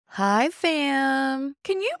Hi, fam.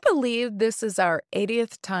 Can you believe this is our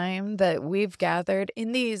 80th time that we've gathered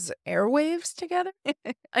in these airwaves together?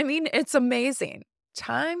 I mean, it's amazing.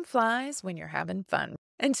 Time flies when you're having fun.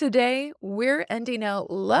 And today, we're ending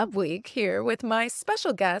out Love Week here with my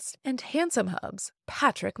special guest and handsome hubs,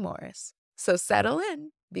 Patrick Morris. So settle in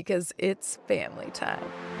because it's family time.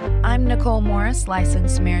 I'm Nicole Morris,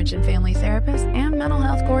 licensed marriage and family therapist and mental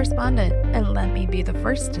health correspondent. And let me be the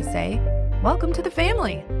first to say, welcome to the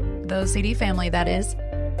family. The OCD family, that is.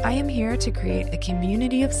 I am here to create a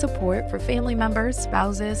community of support for family members,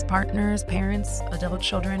 spouses, partners, parents, adult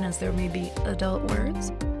children, as there may be adult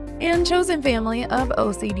words, and chosen family of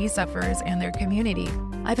OCD sufferers and their community.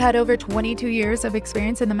 I've had over 22 years of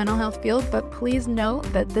experience in the mental health field, but please note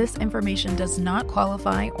that this information does not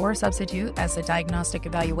qualify or substitute as a diagnostic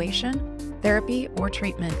evaluation, therapy, or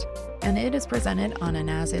treatment, and it is presented on an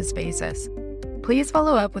as-is basis. Please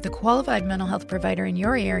follow up with a qualified mental health provider in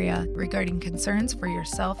your area regarding concerns for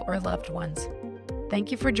yourself or loved ones.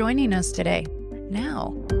 Thank you for joining us today. Now,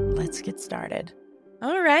 let's get started.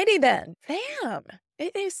 Alrighty then, fam.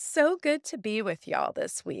 It is so good to be with y'all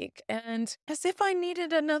this week, and as if I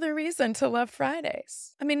needed another reason to love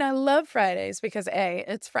Fridays. I mean, I love Fridays because A,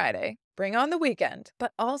 it's Friday, bring on the weekend,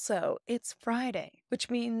 but also it's Friday, which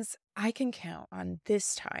means I can count on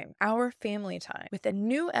this time, our family time, with a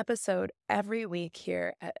new episode every week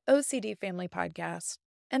here at OCD Family Podcast.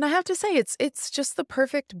 And I have to say, it's just the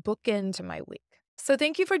perfect bookend to my week. So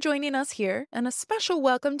thank you for joining us here, and a special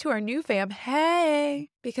welcome to our new fam. Hey,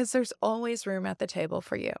 because there's always room at the table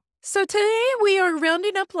for you. So today we are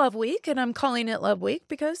rounding up Love Week, and I'm calling it Love Week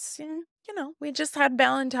because, we just had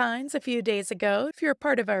Valentine's a few days ago. If you're a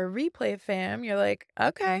part of our replay fam, you're like,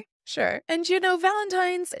 okay, sure. And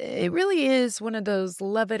Valentine's, it really is one of those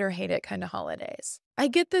love it or hate it kind of holidays. I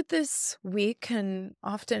get that this week can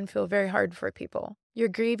often feel very hard for people. You're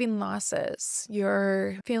grieving losses,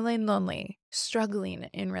 you're feeling lonely, struggling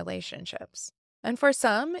in relationships. And for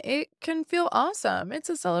some, it can feel awesome. It's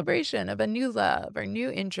a celebration of a new love or new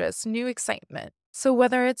interest, new excitement. So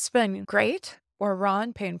whether it's been great or raw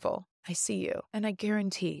and painful, I see you, and I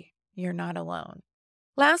guarantee you're not alone.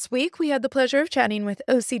 Last week, we had the pleasure of chatting with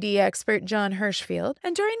OCD expert John Hirschfield,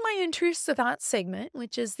 and during my intrusive thought segment,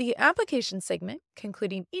 which is the application segment,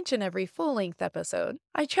 concluding each and every full-length episode,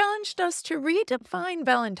 I challenged us to redefine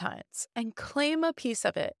Valentine's and claim a piece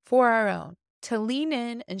of it for our own, to lean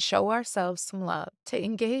in and show ourselves some love, to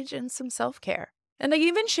engage in some self-care. And I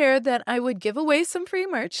even shared that I would give away some free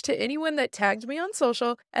merch to anyone that tagged me on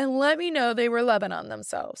social and let me know they were loving on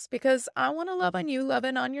themselves, because I want to love on you,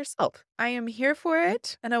 loving on yourself. I am here for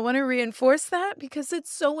it, and I want to reinforce that because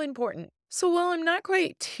it's so important. So while I'm not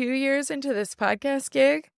quite 2 years into this podcast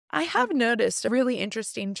gig, I have noticed a really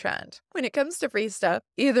interesting trend. When it comes to free stuff,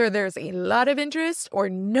 either there's a lot of interest or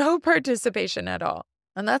no participation at all.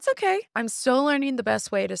 And that's okay. I'm still learning the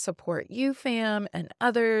best way to support you, fam, and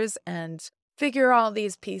others, and figure all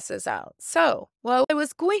these pieces out. So, while I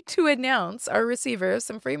was going to announce our receiver of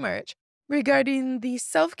some free merch regarding the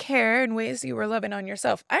self-care and ways you were loving on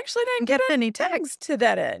yourself, I actually didn't get any tags to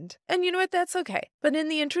that end. And you know what? That's okay. But in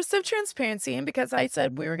the interest of transparency, and because I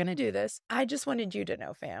said we were going to do this, I just wanted you to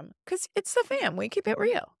know, fam, because it's the fam. We keep it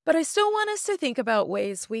real. But I still want us to think about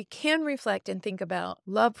ways we can reflect and think about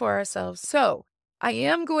love for ourselves. So, I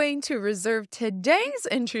am going to reserve today's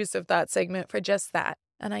intrusive thought segment for just that.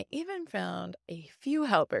 And I even found a few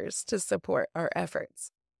helpers to support our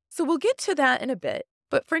efforts. So we'll get to that in a bit.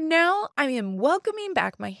 But for now, I am welcoming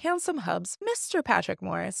back my handsome hubs, Mr. Patrick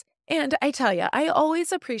Morris. And I tell you, I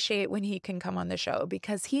always appreciate when he can come on the show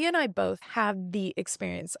because he and I both have the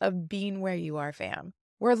experience of being where you are, fam.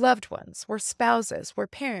 We're loved ones, we're spouses, we're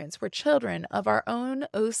parents, we're children of our own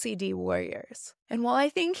OCD warriors. And while I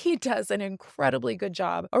think he does an incredibly good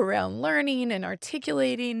job around learning and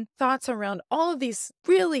articulating thoughts around all of these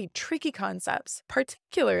really tricky concepts,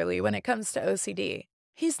 particularly when it comes to OCD,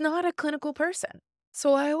 he's not a clinical person.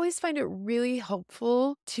 So I always find it really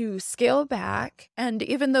helpful to scale back. And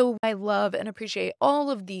even though I love and appreciate all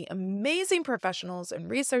of the amazing professionals and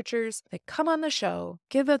researchers that come on the show,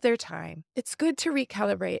 give up their time, it's good to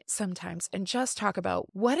recalibrate sometimes and just talk about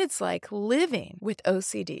what it's like living with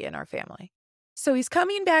OCD in our family. So he's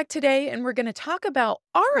coming back today, and we're going to talk about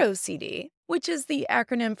ROCD, which is the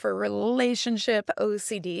acronym for Relationship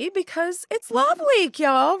OCD, because it's Love Week,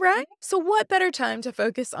 y'all, right? So what better time to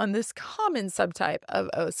focus on this common subtype of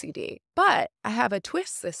OCD? But I have a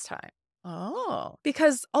twist this time. Oh,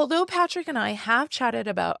 because although Patrick and I have chatted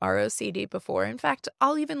about ROCD before, in fact,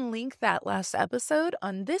 I'll even link that last episode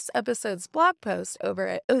on this episode's blog post over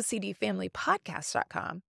at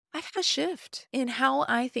OCDFamilyPodcast.com. I've had a shift in how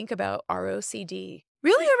I think about ROCD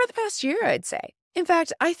really over the past year, I'd say. In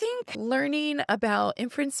fact, I think learning about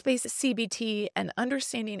inference-based CBT and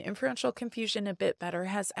understanding inferential confusion a bit better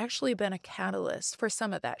has actually been a catalyst for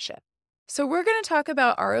some of that shift. So we're going to talk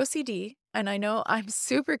about ROCD, and I know I'm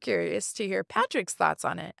super curious to hear Patrick's thoughts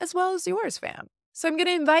on it, as well as yours, fam. So I'm going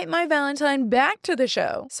to invite my Valentine back to the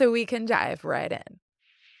show so we can dive right in.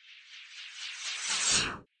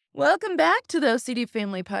 Welcome back to the OCD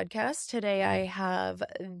Family Podcast. Today I have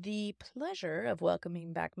the pleasure of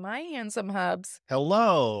welcoming back my handsome hubs,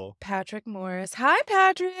 Hello. Patrick Morris. Hi,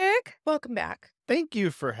 Patrick. Welcome back. Thank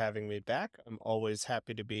you for having me back. I'm always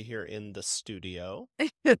happy to be here in the studio.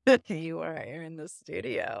 You are here in the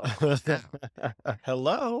studio.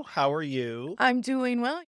 Hello, how are you? I'm doing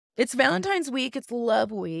well. It's Valentine's week. It's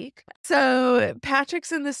love week. So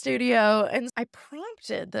Patrick's in the studio, and I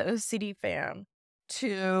prompted the OCD fam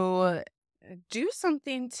to do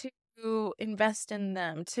something to invest in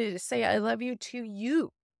them, to say, I love you to you.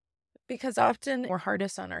 Because often we're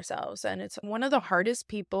hardest on ourselves, and it's one of the hardest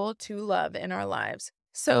people to love in our lives.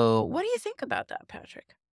 So what do you think about that,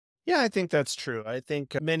 Patrick? Yeah, I think that's true. I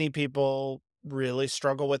think many people really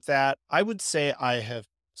struggle with that. I would say I have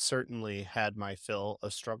certainly had my fill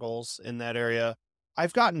of struggles in that area.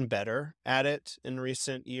 I've gotten better at it in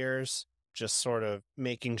recent years, just sort of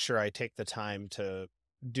making sure I take the time to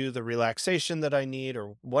do the relaxation that I need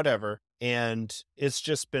or whatever. And it's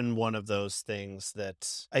just been one of those things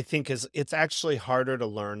that I think it's actually harder to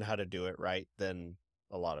learn how to do it right than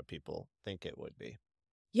a lot of people think it would be.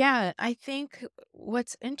 Yeah, I think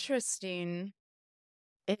what's interesting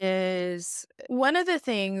is one of the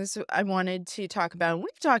things I wanted to talk about, and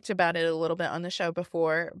we've talked about it a little bit on the show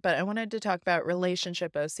before, but I wanted to talk about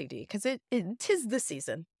relationship OCD because it tis the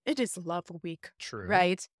season. It is love week, True.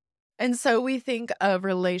 right? And so we think of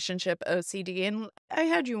relationship OCD, and I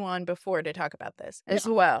had you on before to talk about this as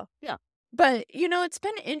Yeah. well. Yeah. But, it's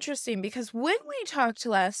been interesting because when we talked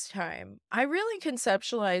last time, I really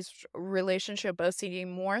conceptualized relationship OCD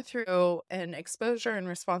more through an exposure and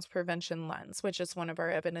response prevention lens, which is one of our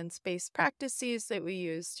evidence-based practices that we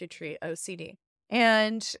use to treat OCD.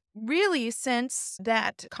 And really, since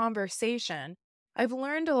that conversation, I've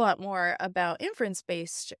learned a lot more about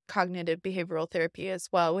inference-based cognitive behavioral therapy as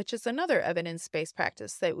well, which is another evidence-based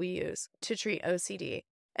practice that we use to treat OCD.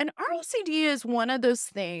 And ROCD is one of those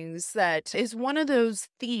things that is one of those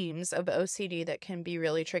themes of OCD that can be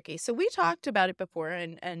really tricky. So we talked about it before,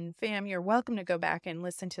 and fam, you're welcome to go back and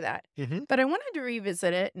listen to that. Hmm. But I wanted to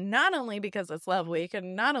revisit it, not only because it's Love Week,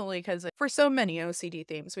 and not only because for so many OCD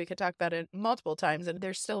themes, we could talk about it multiple times, and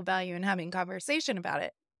there's still value in having conversation about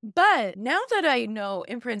it. But now that I know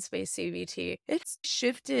inference-based CBT, it's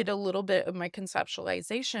shifted a little bit of my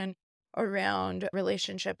conceptualization around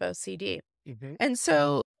relationship OCD. Hmm. And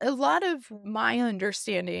so a lot of my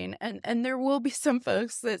understanding, and there will be some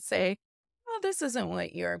folks that say, well, this isn't what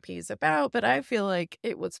ERP is about, but I feel like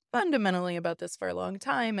it was fundamentally about this for a long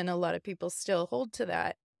time, and a lot of people still hold to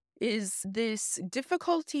that, is this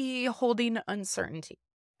difficulty holding uncertainty.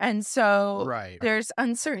 And so Right. there's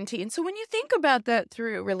uncertainty. And so when you think about that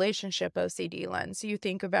through relationship OCD lens, you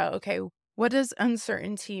think about, okay, what does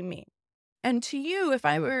uncertainty mean? And to you, if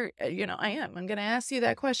I were, I'm going to ask you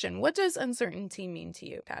that question. What does uncertainty mean to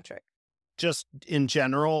you, Patrick? Just in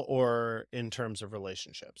general or in terms of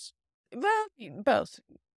relationships? Well, both.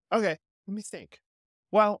 Okay, let me think.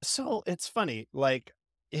 Well, so it's funny. Like,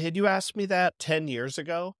 had you asked me that 10 years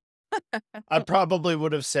ago, I probably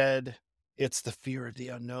would have said it's the fear of the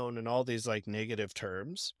unknown and all these like negative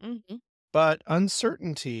terms. Hmm. But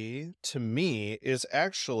uncertainty to me is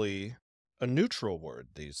actually a neutral word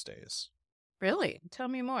these days. Really? Tell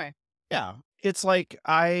me more. Yeah. It's like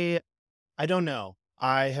I don't know.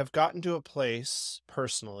 I have gotten to a place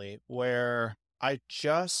personally where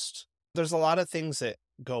there's a lot of things that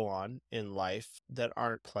go on in life that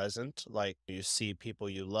aren't pleasant. Like you see people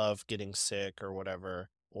you love getting sick or whatever,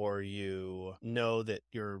 or you know that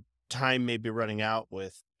your time may be running out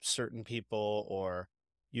with certain people, or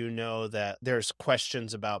you know that there's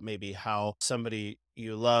questions about maybe how somebody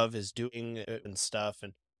you love is doing it and stuff.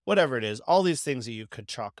 And whatever it is, all these things that you could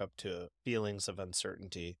chalk up to feelings of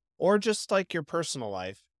uncertainty or just like your personal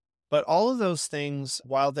life. But all of those things,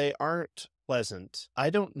 while they aren't pleasant, I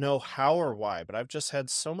don't know how or why, but I've just had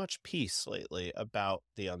so much peace lately about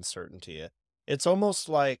the uncertainty. It's almost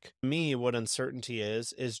like me, what uncertainty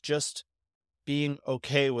is just being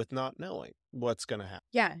okay with not knowing what's going to happen.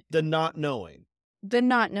 Yeah. The not knowing. The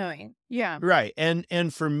not knowing. Yeah. Right.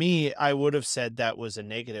 And for me, I would have said that was a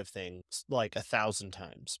negative thing like 1,000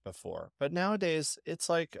 times before. But nowadays it's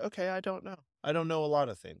like, okay, I don't know. I don't know a lot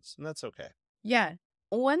of things, and that's okay. Yeah.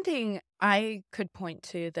 one thing I could point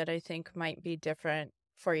to that I think might be different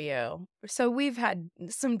for you. So we've had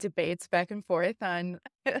some debates back and forth on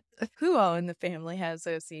who all in the family has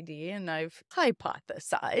OCD, and I've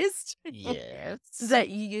hypothesized Yes. that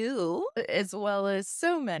you, as well as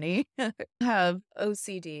so many, have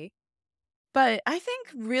OCD. But I think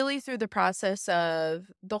really through the process of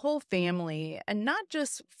the whole family, and not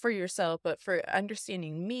just for yourself, but for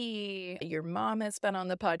understanding me. Your mom has been on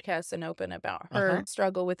the podcast and open about Uh-huh. her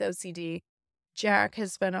struggle with OCD. Jack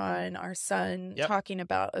has been on, our son, Yep. talking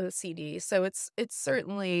about OCD. So it's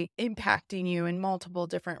certainly impacting you in multiple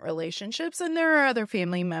different relationships. And there are other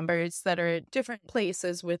family members that are at different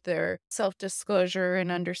places with their self-disclosure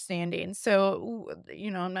and understanding. So,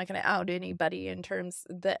 I'm not going to out anybody in terms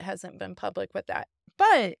that hasn't been public with that.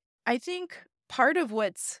 But I think part of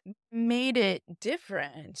what's made it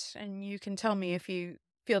different, and you can tell me if you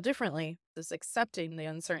feel differently, is accepting the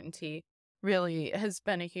uncertainty really has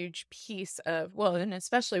been a huge piece of, well, and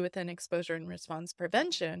especially within exposure and response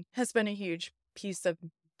prevention, has been a huge piece of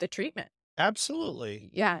the treatment. Absolutely.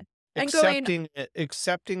 Yeah. And going,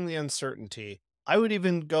 Accepting the uncertainty. I would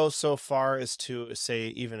even go so far as to say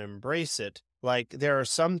even embrace it. Like there are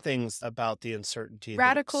some things about the uncertainty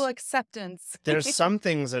radical acceptance. there's some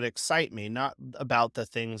things that excite me, not about the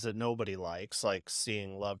things that nobody likes, like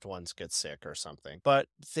seeing loved ones get sick or something, but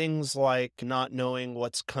things like not knowing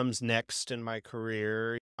what comes next in my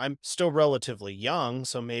career. I'm still relatively young,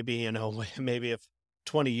 so maybe, maybe if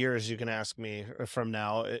 20 years you can ask me from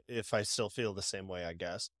now if I still feel the same way, I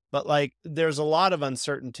guess. But like there's a lot of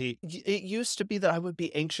uncertainty. It used to be that I would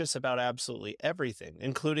be anxious about absolutely everything,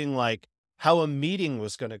 including like how a meeting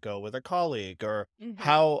was going to go with a colleague or Mhm.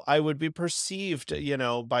 how I would be perceived,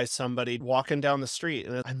 by somebody walking down the street.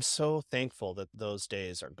 And I'm so thankful that those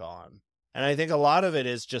days are gone. And I think a lot of it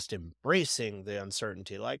is just embracing the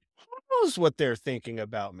uncertainty. Like, who knows what they're thinking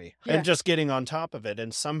about me? Yeah. And just getting on top of it.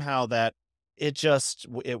 And somehow that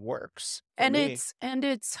it works for And me.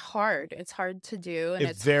 it's hard. It's hard to do, and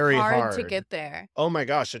It's it's very hard to hard. get there. Oh my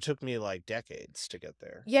gosh, it took me like decades to get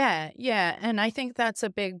there. Yeah, yeah. And I think that's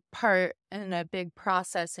a big part and a big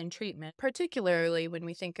process in treatment, particularly when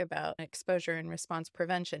we think about exposure and response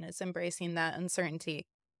prevention, is embracing that uncertainty.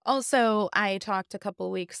 Also, I talked a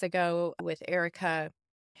couple weeks ago with Erica,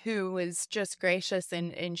 who was just gracious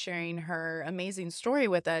in sharing her amazing story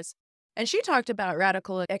with us. And she talked about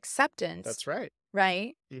radical acceptance, That's right.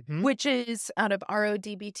 right? Hmm. Which is out of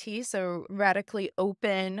RODBT, so radically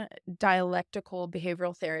open dialectical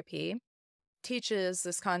behavioral therapy, teaches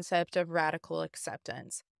this concept of radical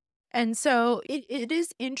acceptance. And so it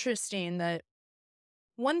is interesting that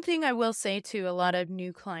one thing I will say to a lot of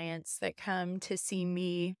new clients that come to see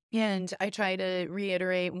me, and I try to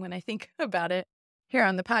reiterate when I think about it here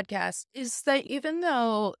on the podcast, is that even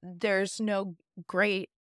though there's no great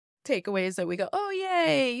takeaways that we go, oh,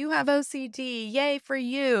 yay, you have OCD, yay for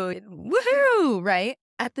you, woohoo, right?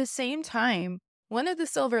 At the same time, one of the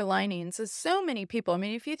silver linings is so many people. I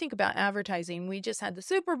mean, if you think about advertising, we just had the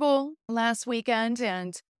Super Bowl last weekend,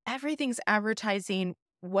 and everything's advertising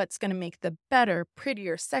what's going to make the better,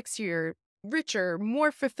 prettier, sexier, richer,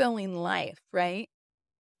 more fulfilling life, right?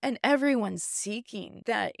 And everyone's seeking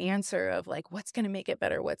that answer of like, what's going to make it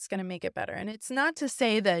better? What's going to make it better? And it's not to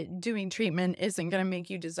say that doing treatment isn't going to make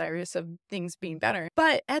you desirous of things being better.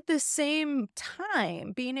 But at the same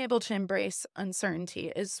time, being able to embrace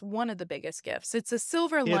uncertainty is one of the biggest gifts. It's a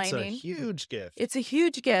silver It's a lining. huge gift. It's a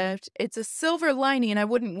huge gift. It's a silver lining. And I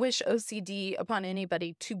wouldn't wish OCD upon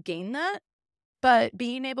anybody to gain that. But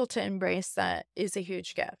being able to embrace that is a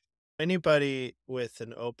huge gift. Anybody with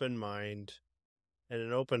an open mind and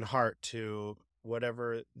an open heart to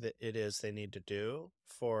whatever it is they need to do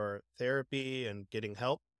for therapy and getting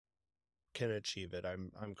help can achieve it.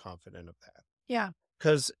 I'm confident of that. Yeah.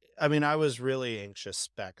 Because I mean, I was really anxious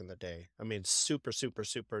back in the day. I mean, super, super,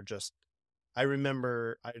 super. Just I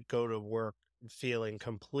remember I'd go to work feeling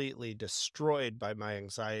completely destroyed by my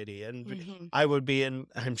anxiety, and Hmm. I would be in.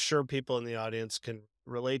 I'm sure people in the audience can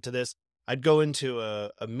relate to this. I'd go into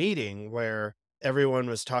a meeting where everyone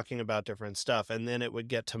was talking about different stuff, and then it would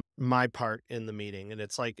get to my part in the meeting, and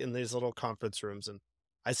it's like in these little conference rooms. And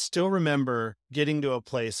I still remember getting to a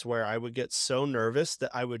place where I would get so nervous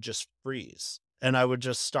that I would just freeze and I would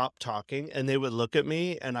just stop talking, and they would look at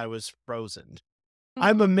me and I was frozen.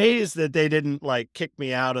 I'm amazed that they didn't like kick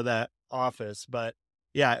me out of that office, but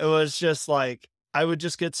yeah, it was just like I would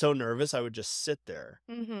just get so nervous, I would just sit there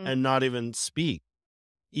Hmm. and not even speak,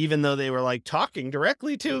 even though they were like talking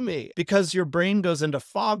directly to me, because your brain goes into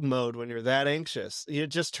fog mode when you're that anxious. It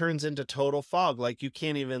just turns into total fog. Like you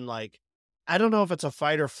can't even like I don't know if it's a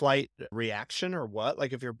fight or flight reaction or what,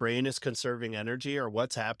 like if your brain is conserving energy or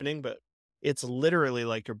what's happening, but it's literally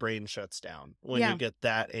like your brain shuts down when you Yeah. get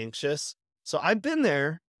that anxious. So I've been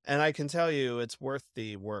there, and I can tell you it's worth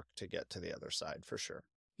the work to get to the other side for sure.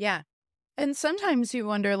 Yeah. And sometimes you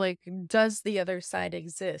wonder, like, does the other side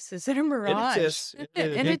exist? Is it a It mirage? exists. And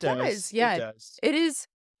It it does. does. It Yeah. does. It is.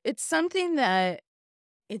 It's something that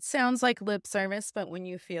it sounds like lip service, but when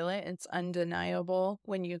you feel it, it's undeniable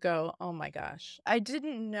when you go, oh my gosh, I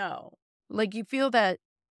didn't know. Like you feel that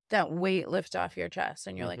weight lift off your chest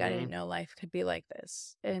and you're like, I didn't Mhm. know life could be like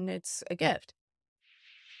this. And it's a gift.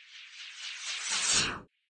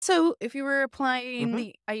 So, if you were applying Mhm.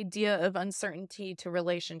 the idea of uncertainty to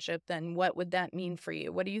relationship, then what would that mean for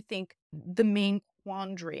you? What do you think the main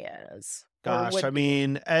quandary is or Gosh, I would be?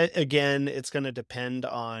 mean, again, it's going to depend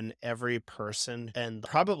on every person and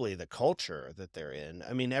probably the culture that they're in.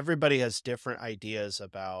 I mean, everybody has different ideas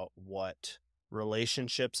about what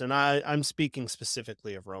relationships, and I'm speaking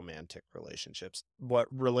specifically of romantic relationships, what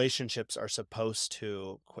relationships are supposed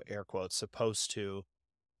to, air quotes, supposed to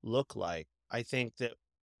look like. I think that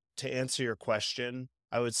to answer your question,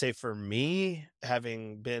 I would say for me,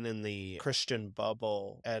 having been in the Christian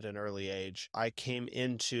bubble at an early age, I came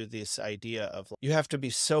into this idea of you have to be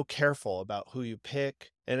so careful about who you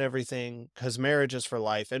pick and everything because marriage is for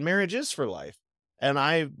life and marriage is for life. And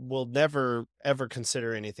I will never, ever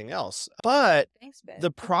consider anything else. But Thanks, babe.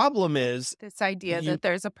 the problem is, This idea you that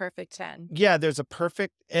there's a perfect 10. yeah, there's a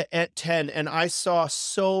perfect at 10. And I saw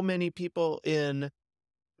so many people in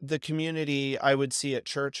the community I would see at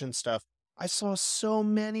church and stuff, I saw so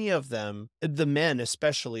many of them, the men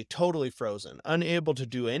especially, totally frozen, unable to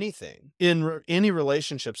do anything in any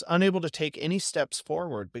relationships, unable to take any steps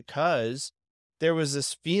forward because there was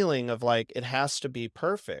this feeling of like it has to be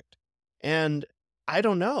perfect. And I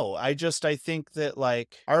don't know. I think that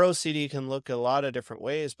like ROCD can look a lot of different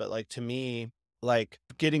ways, but like to me, like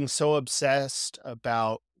getting so obsessed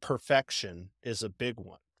about perfection is a big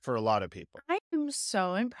one for a lot of people. I am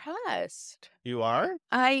so impressed. You are?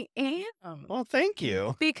 I am. Well, thank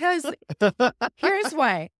you. Because here's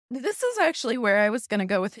why. This is actually where I was going to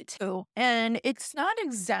go with it too. And it's not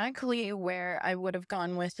exactly where I would have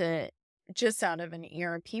gone with it just out of an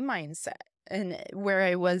ERP mindset and where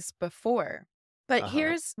I was before. But Uh-huh.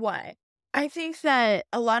 here's why. I think that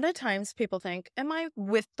a lot of times people think, am I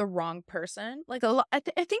with the wrong person? Like I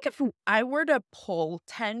think if I were to pull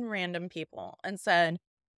 10 random people and said,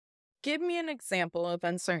 give me an example of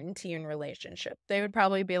uncertainty in relationship. They would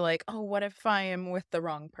probably be like, oh, what if I am with the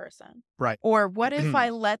wrong person? Right. Or what if I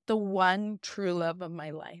let the one true love of my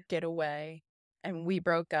life get away and we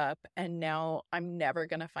broke up and now I'm never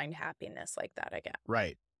going to find happiness like that again?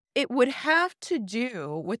 Right. It would have to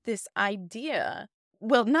do with this idea.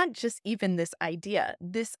 Well, not just even this idea,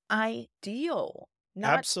 this ideal,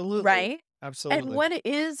 not Absolutely. right. And Absolutely. what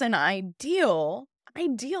is an ideal?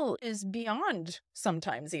 Ideal is beyond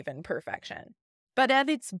sometimes even perfection. But at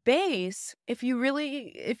its base, if you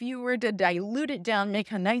were to dilute it down,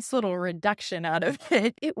 make a nice little reduction out of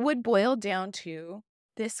it, it would boil down to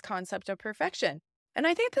this concept of perfection. And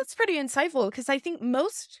I think that's pretty insightful because I think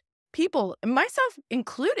most people, myself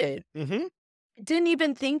included, Mhm. didn't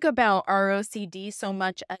even think about ROCD so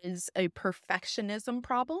much as a perfectionism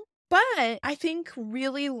problem. But I think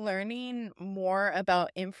really learning more about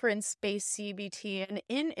inference-based CBT, and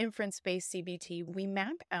in inference-based CBT, we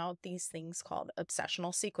map out these things called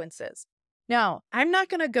obsessional sequences. Now, I'm not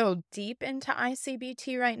going to go deep into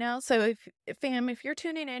ICBT right now. So if you're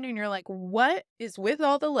tuning in and you're like, what is with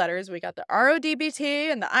all the letters? We got the RODBT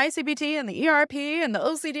and the ICBT and the ERP and the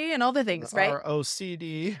OCD and all the things, right?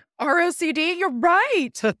 ROCD. ROCD, you're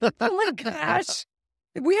right. Oh my gosh.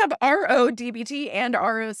 We have RODBT and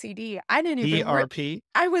ROCD. I didn't even ERP.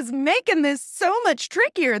 I was making this so much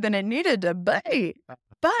trickier than it needed to be.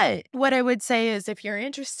 But what I would say is if you're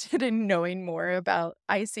interested in knowing more about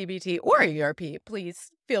ICBT or ERP,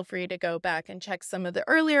 please feel free to go back and check some of the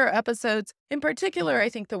earlier episodes. In particular, I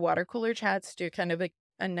think the water cooler chats do kind of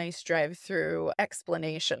a nice drive-through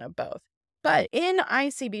explanation of both. But in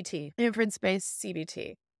ICBT, inference-based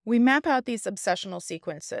CBT, we map out these obsessional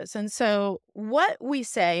sequences. And so what we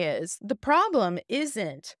say is the problem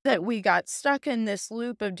isn't that we got stuck in this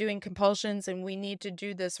loop of doing compulsions and we need to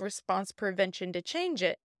do this response prevention to change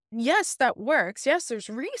it. Yes, that works. Yes, there's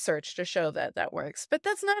research to show that that works, but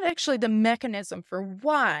that's not actually the mechanism for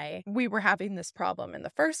why we were having this problem in the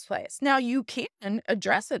first place. Now, you can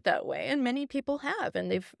address it that way, and many people have,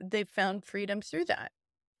 and they've found freedom through that.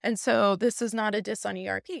 And so this is not a diss on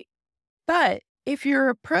ERP. But if you're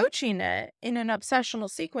approaching it in an obsessional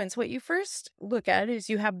sequence, what you first look at is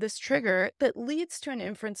you have this trigger that leads to an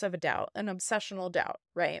inference of a doubt, an obsessional doubt,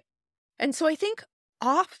 right? And so I think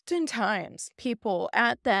oftentimes people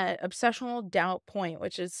at that obsessional doubt point,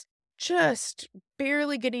 which is just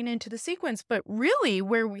barely getting into the sequence, but really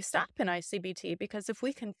where we stop in ICBT, because if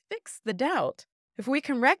we can fix the doubt, if we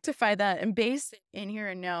can rectify that and base it in here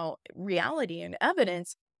and now reality and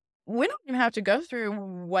evidence, we don't even have to go through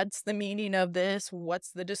what's the meaning of this,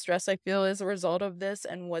 what's the distress I feel as a result of this,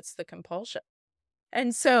 and what's the compulsion.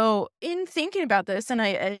 And so in thinking about this,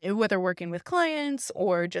 and whether working with clients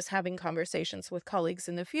or just having conversations with colleagues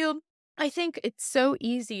in the field, I think it's so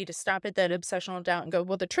easy to stop at that obsessional doubt and go,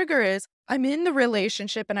 well, the trigger is I'm in the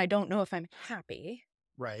relationship and I don't know if I'm happy.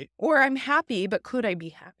 Right. Or I'm happy, but could I be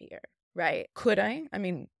happier? Right? Could I? I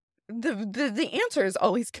mean, the answer is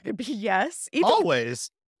always going to be yes.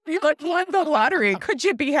 Always. You like won the lottery. Could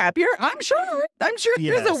you be happier? I'm sure. Yes,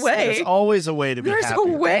 there's a way. There's always a way to be There's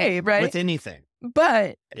happier. a way, right? With anything.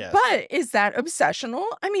 But Yes. but is that obsessional?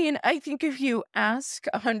 I mean, I think if you ask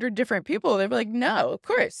 100 different people, they'd be like, no, of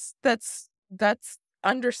course. That's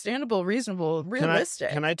understandable, reasonable, realistic.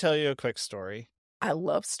 Can I tell you a quick story? I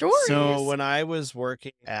love stories. So when I was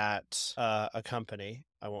working at a company,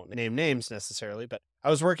 I won't name names necessarily, but I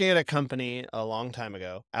was working at a company a long time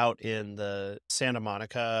ago out in the Santa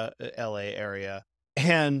Monica, LA area.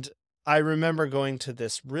 And I remember going to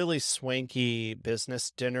this really swanky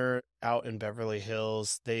business dinner out in Beverly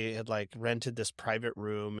Hills. They had like rented this private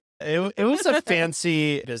room. It was a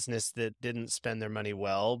fancy business that didn't spend their money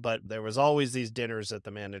well, but there was always these dinners that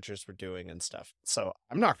the managers were doing and stuff. So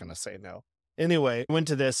I'm not going to say no. Anyway, I went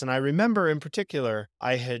to this, and I remember in particular,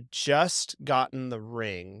 I had just gotten the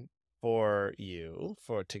ring for you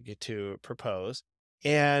to propose,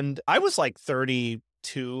 and I was like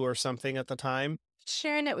 32 or something at the time.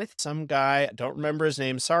 Sharing it with Some guy, I don't remember his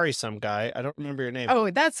name. Sorry, some guy. I don't remember your name.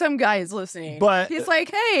 Oh, that some guy is listening. But he's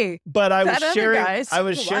like, hey. But I that was other guy's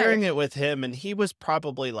sharing wife. it with him, and he was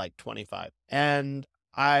probably like 25. And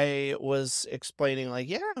I was explaining like,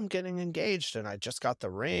 yeah, I'm getting engaged, and I just got the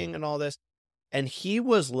ring and all this. And he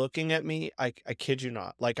was looking at me, I kid you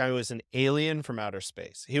not, like I was an alien from outer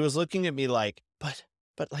space. He was looking at me like, but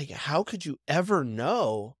like, how could you ever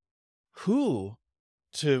know who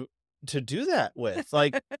to do that with?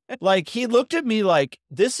 Like he looked at me like,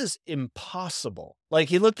 this is impossible. Like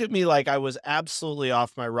he looked at me like I was absolutely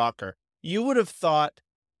off my rocker. You would have thought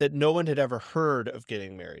that no one had ever heard of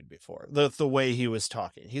getting married before. The way he was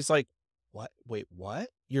talking. He's like, what? Wait, what?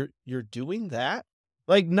 You're doing that?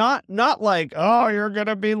 Like, not like, oh, you're going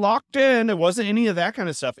to be locked in. It wasn't any of that kind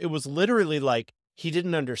of stuff. It was literally like he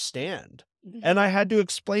didn't understand. And I had to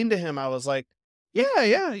explain to him, I was like,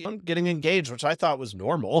 yeah, I'm getting engaged, which I thought was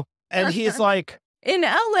normal. And he's like, in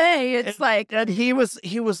LA, it's like, and he was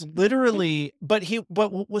literally, but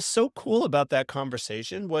what was so cool about that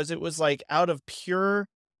conversation was it was like out of pure,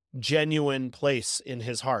 genuine place in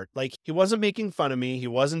his heart. Like he wasn't making fun of me. He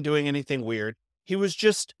wasn't doing anything weird. He was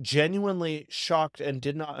just genuinely shocked and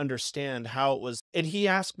did not understand how it was. And he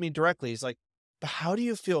asked me directly, he's like, but how do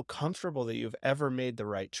you feel comfortable that you've ever made the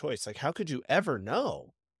right choice? Like, how could you ever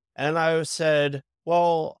know? And I said,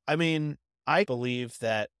 well, I mean, I believe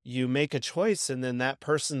that you make a choice and then that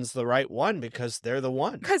person's the right one because they're the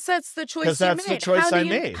one. Because that's the choice you made. Because that's the choice I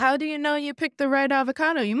made. How do you know you picked the right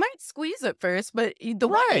avocado? You might squeeze it first, but the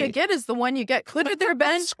one you get is the one you get. Could there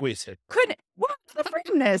been? Squeeze it. What's the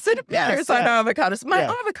firmness? It appears on avocados. My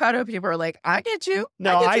avocado people are like, I get you.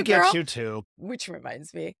 No, I get girl. you too. Which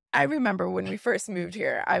reminds me, I remember when we first moved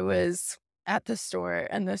here, I was at the store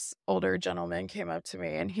and this older gentleman came up to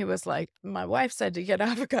me and he was like, my wife said to get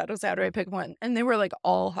avocados, how do I pick one? And they were like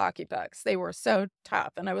all hockey pucks. They were so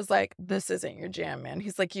tough. And I was like, this isn't your jam, man.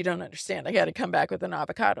 He's like, you don't understand. I got to come back with an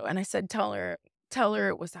avocado. And I said, tell her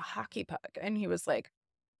it was a hockey puck. And he was like,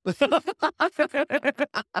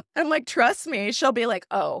 I'm like, trust me. She'll be like,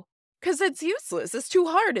 oh, because it's useless. It's too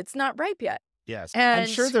hard. It's not ripe yet. Yes. And I'm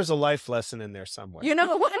sure there's a life lesson in there somewhere. You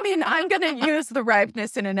know what I mean? I'm going to use the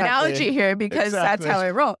ripeness in an analogy here because that's how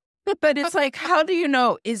I roll. But it's like, how do you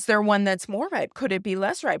know? Is there one that's more ripe? Could it be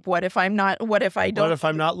less ripe? What if I'm not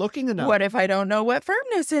looking enough? What if I don't know what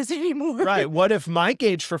firmness is anymore? Right. What if my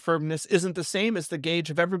gauge for firmness isn't the same as the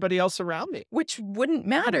gauge of everybody else around me? Which wouldn't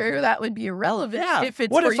matter. That would be irrelevant if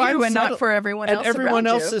it's what for if you and not for everyone else around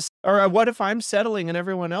you. Or what if I'm settling and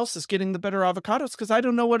everyone else is getting the better avocados because I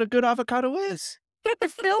don't know what a good avocado is? I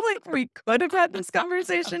feel like we could have had this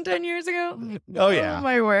conversation 10 years ago. Oh, yeah. Oh,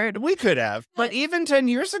 my word. We could have. But even 10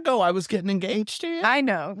 years ago, I was getting engaged to you. I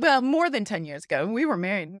know. Well, more than 10 years ago. We were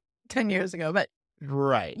married 10 years ago, but.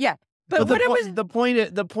 Right. Yeah. But what it was, the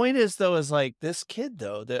point is though, is like this kid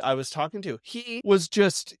though that I was talking to, he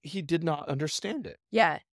did not understand it.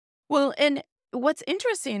 yeah. Well, and what's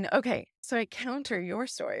interesting, okay, so I counter your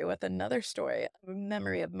story with another story, a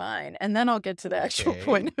memory of mine, and then I'll get to the actual Okay.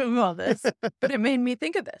 point of all this. But it made me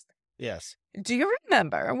think of this. Yes. Do you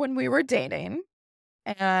remember when we were dating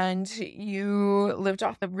and you lived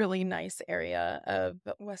off a really nice area of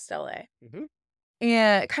West LA? Hmm.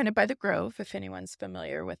 And kind of by the Grove, if anyone's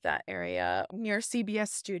familiar with that area, near CBS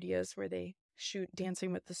Studios where they shoot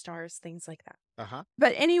Dancing with the Stars, things like that. Uh-huh.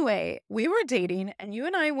 But anyway, we were dating and you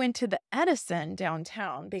and I went to the Edison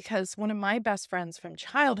downtown because one of my best friends from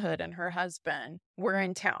childhood and her husband were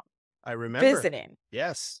in town I remember. visiting.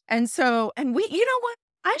 Yes. And so, and we, you know what?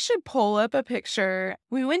 I should pull up a picture.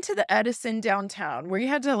 We went to the Edison downtown where you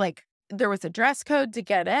had to there was a dress code to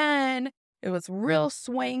get in. It was real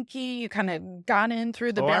swanky. You kind of got in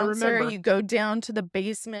through the Oh, I bouncer. remember. You go down to the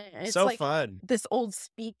basement. It's So like fun. this old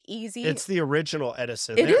speakeasy. It's the original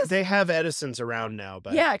Edison. It is. They have Edisons around now,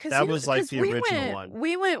 but Yeah, because that was like the original one.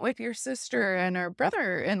 We went with your sister and our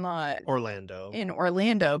brother-in-law Orlando. in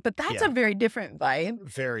Orlando, but that's Yeah. a very different vibe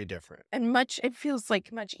Very different. and it feels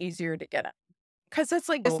like much easier to get at because it's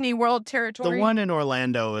like Well, Disney World territory. The one in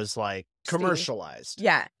Orlando is like Steve. commercialized.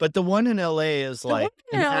 Yeah. But the one in LA is like one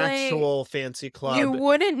an in LA, actual fancy club. You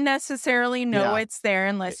wouldn't necessarily know Yeah. it's there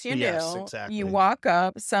unless you Yes, knew. exactly. You walk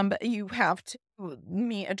up, you have to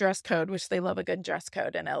meet a dress code, which they love a good dress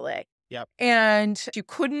code in LA. Yep. And you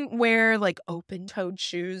couldn't wear like open-toed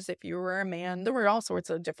shoes if you were a man. There were all sorts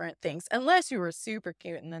of different things, unless you were super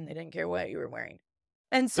cute and then they didn't care what you were wearing.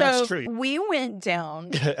 And so That's true. we went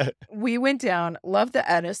down, loved the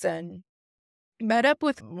Edison, met up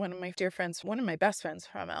with one of my dear friends, one of my best friends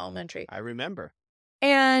from elementary. I remember.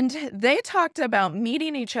 And they talked about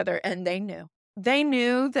meeting each other and they knew. They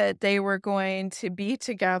knew that they were going to be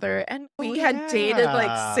together and we had dated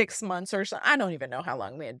like 6 months or so. I don't even know how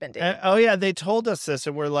long we had been dating. Oh yeah, they told us this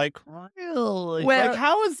and we're like, really? Well, like,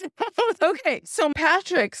 how is it? Okay, so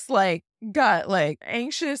Patrick's got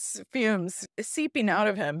anxious fumes seeping out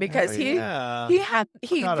of him because he Forgot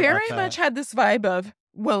very about much that. had this vibe of,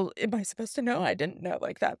 well, am I supposed to know? I didn't know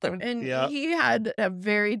like that. And Yeah. he had a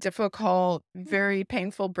very difficult, very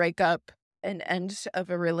painful breakup and end of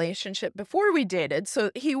a relationship before we dated. So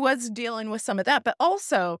he was dealing with some of that, but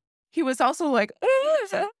also he was also like,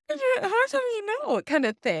 how do you know? Kind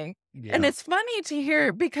of thing. Yeah. And it's funny to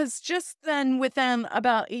hear because just then within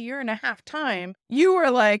about a year and a half time, you were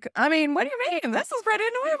like, I mean, what do you mean? This is pretty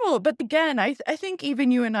normal. But again, I think even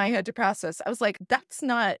you and I had to process. I was like, that's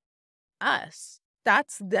not us.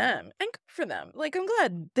 That's them. And good for them. Like, I'm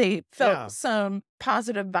glad they felt some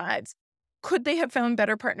positive vibes. Could they have found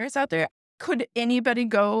better partners out there? Could anybody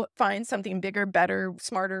go find something bigger, better,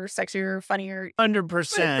 smarter, sexier, funnier?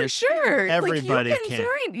 100%. For sure. Everybody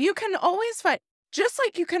can. You can always find, just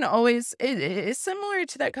like you can always, it is similar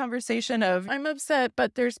to that conversation of, I'm upset,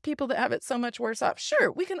 but there's people that have it so much worse off.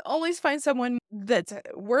 Sure, we can always find someone that's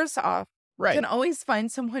worse off. Right. We can always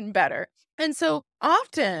find someone better. And so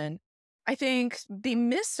often, I think the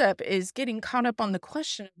misstep is getting caught up on the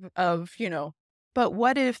question of, but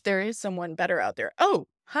what if there is someone better out there? Oh,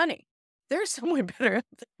 honey, there's someone better out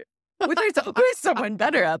there. Well, there's always someone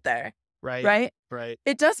better out there. Right.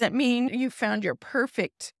 It doesn't mean you found your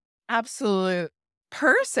perfect, absolute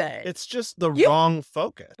person. It's just the wrong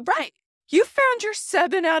focus. Right. You found your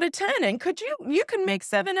 7 out of 10. And you can make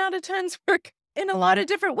 7 out of 10s work in a lot of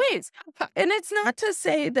different ways. And it's not to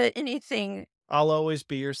say that anything. I'll always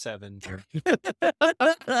be your 7.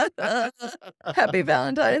 Happy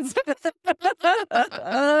Valentine's.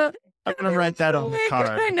 I'm going to write that on the card.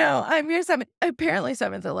 I know. I'm your 7. Apparently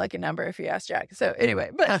 7's a lucky number if you ask Jack. So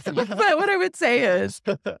anyway, but what I would say is,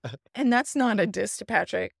 and that's not a diss to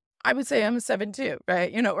Patrick. I would say I'm a 7 too,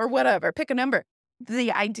 right? Or whatever. Pick a number.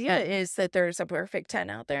 The idea is that there's a perfect 10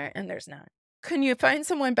 out there and there's not. Can you find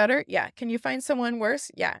someone better? Yeah. Can you find someone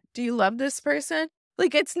worse? Yeah. Do you love this person?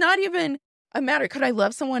 It's not even a matter. Could I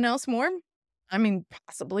love someone else more? I mean,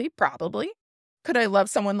 possibly, probably. Could I love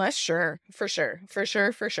someone less? Sure. For sure.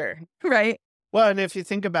 Right? Well, and if you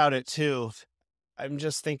think about it too, I'm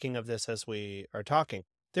just thinking of this as we are talking.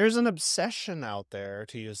 There's an obsession out there,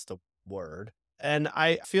 to use the word. And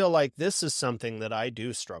I feel like this is something that I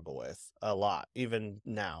do struggle with a lot, even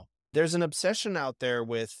now. There's an obsession out there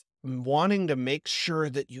with wanting to make sure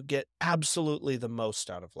that you get absolutely the most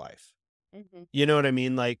out of life. Mm-hmm. You know what I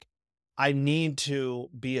mean? I need to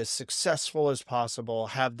be as successful as possible,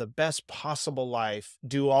 have the best possible life,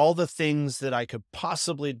 do all the things that I could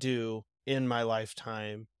possibly do in my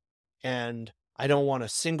lifetime. And I don't want a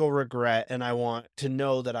single regret. And I want to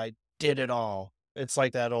know that I did it all. It's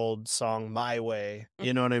like that old song, My Way,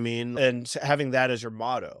 you know what I mean? And having that as your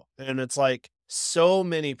motto. And it's like so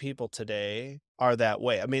many people today are that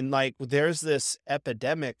way. I mean, like there's this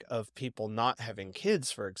epidemic of people not having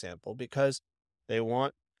kids, for example, because they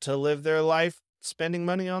want to live their life spending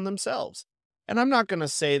money on themselves. And I'm not going to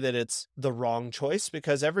say that it's the wrong choice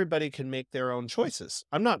because everybody can make their own choices.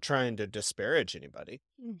 I'm not trying to disparage anybody.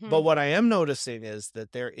 But Mhm. what I am noticing is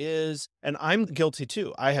that there is, and I'm guilty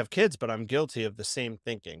too. I have kids, but I'm guilty of the same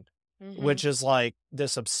thinking, Mhm. which is like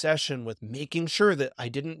this obsession with making sure that I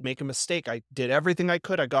didn't make a mistake. I did everything I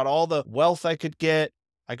could. I got all the wealth I could get.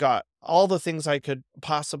 I got all the things I could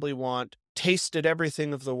possibly want, tasted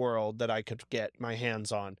everything of the world that I could get my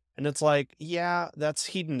hands on. And it's like, yeah, that's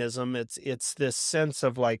hedonism. It's this sense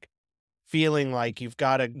of like feeling like you've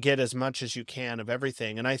got to get as much as you can of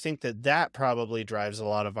everything. And I think that that probably drives a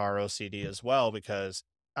lot of our OCD as well, because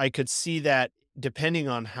I could see that depending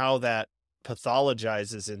on how that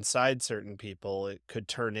pathologizes inside certain people, it could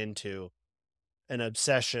turn into an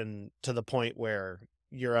obsession to the point where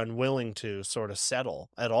you're unwilling to sort of settle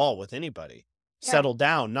at all with anybody. Yeah. Settle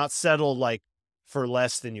down, not settle like for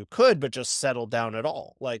less than you could, but just settle down at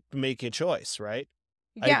all, like make a choice, right?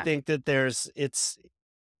 I Yeah. think that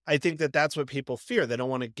I think that that's what people fear. They don't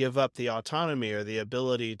want to give up the autonomy or the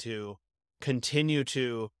ability to continue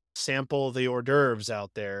to sample the hors d'oeuvres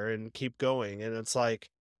out there and keep going. And it's like,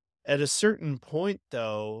 at a certain point,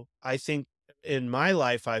 though, I think in my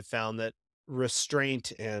life, I've found that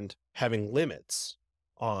restraint and having limits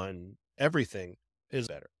on everything is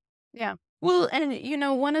better. Yeah. Well, and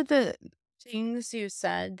one of the things you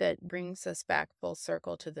said that brings us back full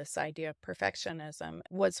circle to this idea of perfectionism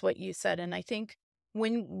was what you said. And I think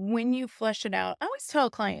when you flesh it out, I always tell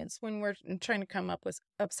clients when we're trying to come up with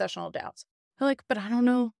obsessional doubts, they're like, but I don't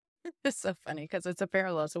know. It's so funny because it's a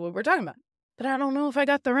parallel to what we're talking about. But I don't know if I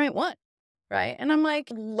got the right one. Right. And I'm like,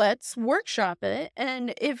 let's workshop it.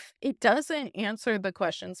 And if it doesn't answer the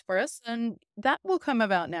questions for us, then that will come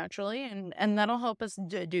about naturally. And that'll help us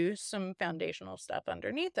do some foundational stuff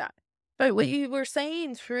underneath that. But what you were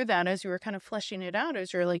saying through that as you were kind of fleshing it out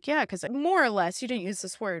is you're like, yeah, because more or less, you didn't use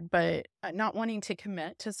this word, but not wanting to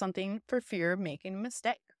commit to something for fear of making a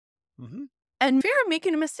mistake. Hmm. And fear of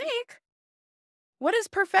making a mistake, what is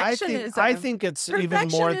I perfectionism? think it's even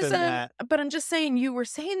more than Perfectionism, that. but I'm just saying you were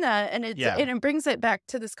saying that, and Yeah. it brings it back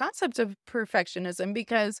to this concept of perfectionism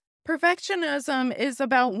because perfectionism is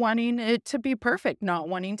about wanting it to be perfect, not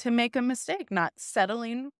wanting to make a mistake, not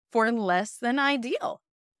settling for less than ideal.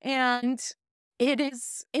 And it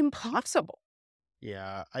is impossible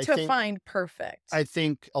Yeah. to find perfect. I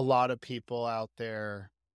think a lot of people out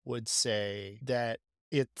there would say that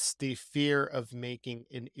it's the fear of making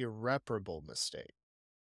an irreparable mistake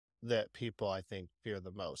that people, I think, fear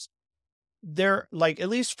the most. They're like, at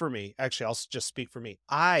least for me, actually, just speak for me.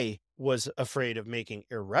 I was afraid of making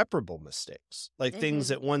irreparable mistakes, like things Mhm.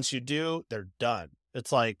 that once you do, they're done.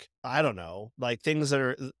 It's like, I don't know, like things that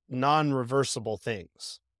are non-reversible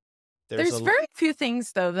things. There's There's a, very few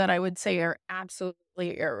things, though, that I would say are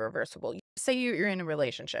absolutely irreversible. Say you're in a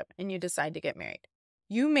relationship and you decide to get married.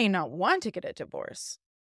 You may not want to get a divorce.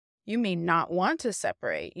 You may not want to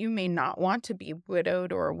separate. You may not want to be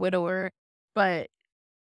widowed or a widower, but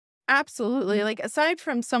absolutely, like aside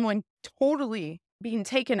from someone totally being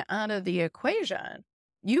taken out of the equation,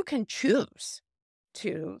 you can choose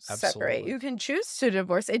to separate. absolutely. You can choose to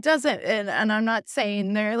divorce. It doesn't, and I'm not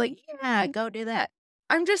saying they're like, yeah, go do that.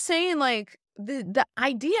 I'm just saying like the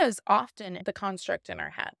idea is often the construct in our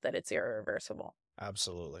head that it's irreversible.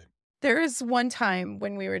 Absolutely. There is one time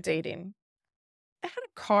when we were dating, I had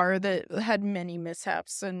a car that had many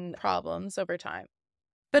mishaps and problems over time.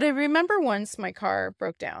 But I remember once my car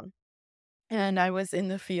broke down and I was in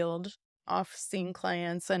the field off seeing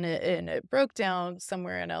clients and it broke down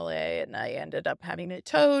somewhere in LA and I ended up having it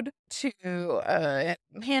towed to a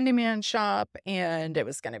handyman shop and it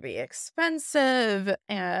was going to be expensive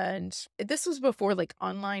and this was before like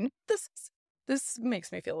online this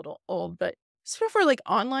makes me feel a little old but this was before like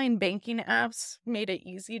online banking apps made it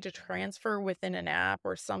easy to transfer within an app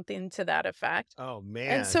or something to that effect. Oh And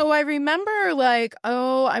man. so I remember like,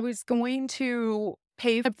 oh, I was going to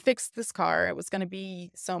pay to fix this car. It was going to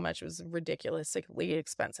be so much. It was ridiculously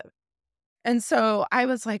expensive. And so I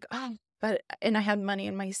was like, oh, and I had money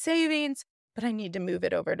in my savings, but I need to move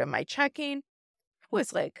it over to my checking. I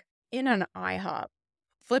was like in an IHOP,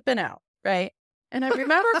 flipping out, right? And I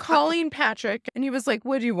remember calling Patrick and he was like,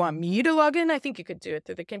 what do you want me to log in? I think you could do it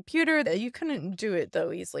through the computer. You couldn't do it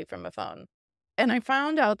though easily from a phone. And I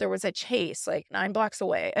found out there was a Chase like 9 blocks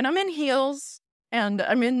away. And I'm in heels. And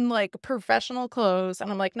I'm in like professional clothes.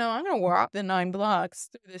 And I'm like, no, I'm going to walk the 9 blocks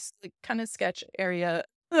through this like, kind of sketch area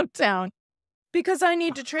of town because I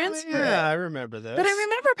need to transfer Yeah, it. I remember this. But I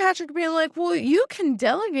remember Patrick being like, well, you can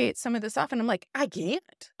delegate some of this off. And I'm like, I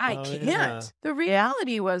can't. I Oh, can't. yeah. The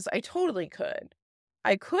reality was I totally could.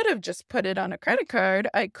 I could have just put it on a credit card.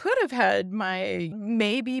 I could have had my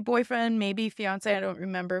maybe boyfriend, maybe fiance, I don't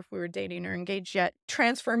remember if we were dating or engaged yet,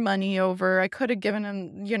 transfer money over. I could have given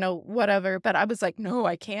him, you know, whatever. But I was like, no,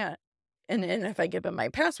 I can't. And if I give him my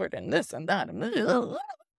password and this and that,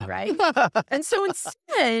 right? And so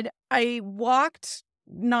instead, I walked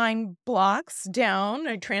 9 blocks down.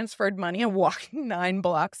 I transferred money and walked 9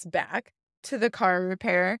 blocks back to the car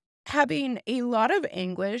repair, having a lot of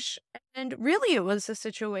anguish. And really, it was a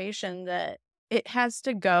situation that it has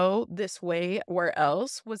to go this way or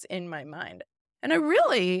else was in my mind. And I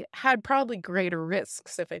really had probably greater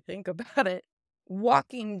risks, if I think about it,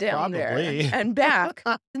 walking down Probably. there and back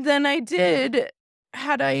than I did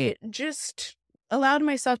had I just allowed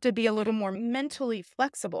myself to be a little more mentally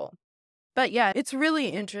flexible. But yeah, it's really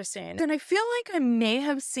interesting. And I feel like I may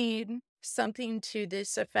have seen something to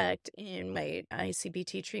this effect in my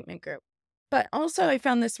ICBT treatment group. But also I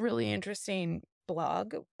found this really interesting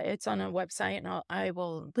blog. It's on a website, and I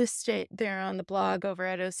will list it there on the blog over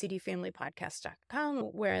at OCDFamilyPodcast.com,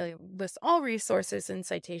 where I list all resources and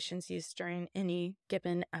citations used during any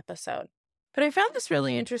given episode. But I found this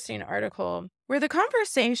really interesting article where the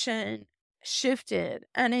conversation shifted,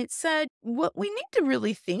 and it said what we need to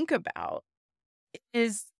really think about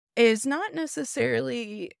is not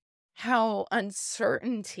necessarily how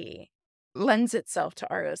uncertainty lends itself to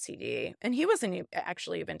ROCD. And he wasn't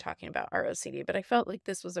actually even talking about ROCD, but I felt like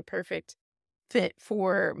this was a perfect fit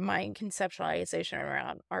for my conceptualization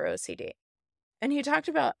around ROCD. And he talked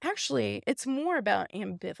about, actually, it's more about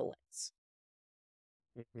ambivalence.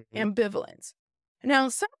 Ambivalence. Now,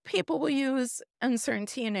 some people will use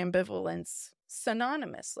uncertainty and ambivalence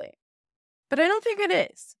synonymously, but I don't think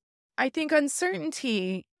it is. I think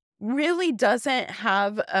uncertainty really doesn't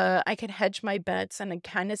have I can hedge my bets and I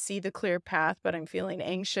kind of see the clear path, but I'm feeling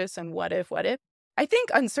anxious and what if? I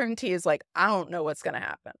think uncertainty is like, I don't know what's going to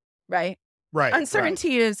happen, right? Right.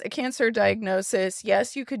 Uncertainty is a cancer diagnosis.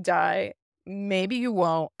 Yes, you could die. Maybe you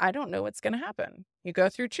won't. I don't know what's going to happen. You go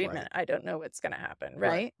through treatment. Right. I don't know what's going to happen,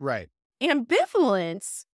 right? Right.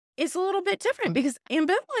 Ambivalence is a little bit different because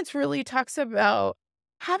ambivalence really talks about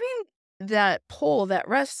having that pull, that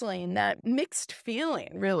wrestling, that mixed feeling,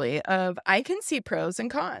 really, of I can see pros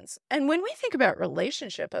and cons. And when we think about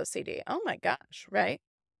relationship OCD, oh my gosh, right?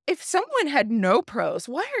 If someone had no pros,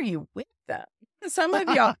 why are you with them? Some of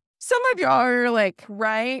y'all are like,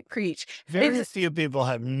 right, preach. Very few people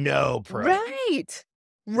have no pros. Right.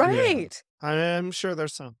 Yeah. I'm sure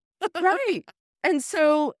there's some. Right. And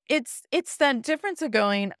so it's that difference of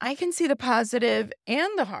going, I can see the positive and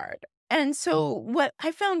the hard. And so what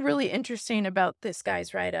I found really interesting about this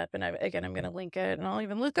guy's write-up, and I'm going to link it, and I'll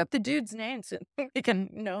even look up the dude's name so you can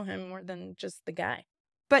know him more than just the guy.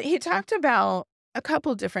 But he talked about a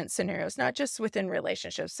couple different scenarios, not just within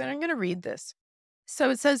relationships. And I'm going to read this. So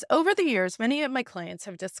it says, over the years, many of my clients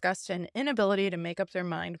have discussed an inability to make up their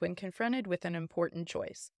mind when confronted with an important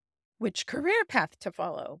choice. Which career path to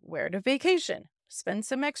follow, where to vacation, spend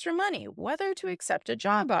some extra money, whether to accept a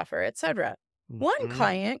job offer, etc. One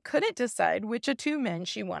client couldn't decide which of 2 men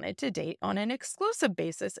she wanted to date on an exclusive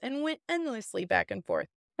basis and went endlessly back and forth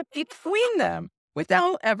between them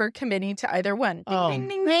without ever committing to either one. Ding,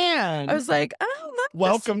 ding, man. I was like, oh, look.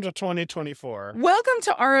 Welcome to 2024. Welcome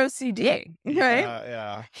to ROCD, right?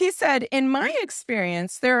 Yeah. He said, in my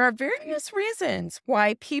experience, there are various reasons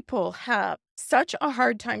why people have such a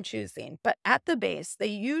hard time choosing, but at the base, they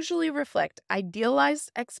usually reflect idealized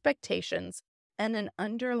expectations and an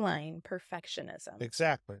underlying perfectionism.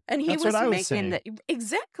 Exactly. And he That's was what I was making saying. that.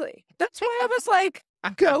 Exactly. That's why I was like,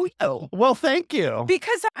 go yo. Well, thank you.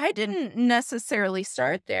 Because I didn't necessarily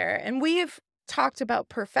start there. And we've talked about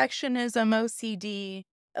perfectionism, OCD,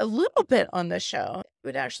 a little bit on the show. It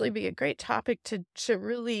would actually be a great topic to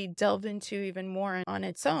really delve into even more on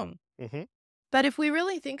its own. But if we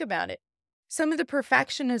really think about it, some of the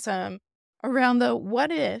perfectionism around the what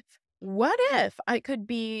if I could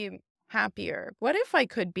be happier? What if I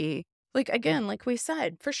could be, like, again, like we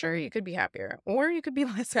said, for sure you could be happier or you could be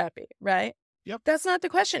less happy, right? Yep. That's not the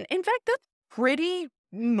question. In fact, that's pretty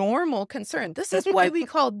normal concern. This is why we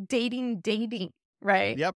call dating,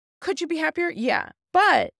 right? Yep. Could you be happier? Yeah.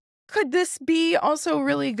 But could this be also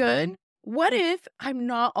really good? What if I'm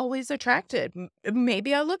not always attracted?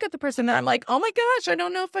 Maybe I look at the person and I'm like, oh my gosh, I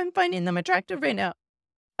don't know if I'm finding them attractive right now.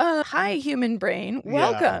 Hi, human brain.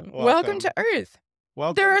 Welcome. Welcome to Earth.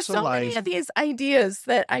 Welcome There are to so many life. of these ideas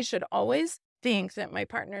that I should always think that my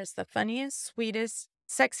partner is the funniest, sweetest,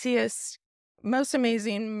 sexiest, most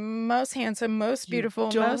amazing, most handsome, most You beautiful,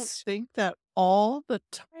 don't most. think that all the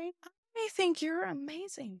time? I think you're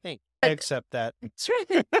amazing. Thank I accept that. That's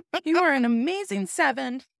right. You are an amazing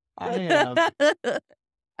 7. I am.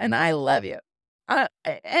 And I love you. But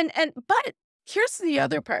here's the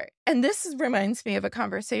other part. And reminds me of a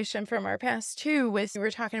conversation from our past too, with we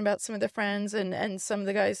were talking about some of the friends and some of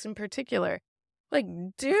the guys in particular. Like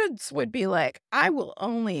dudes would be like, I will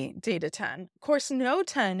only date a 10. Of course, no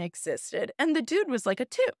 10 existed. And the dude was like a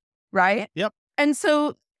 2, right? Yep. And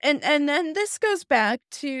so, and then this goes back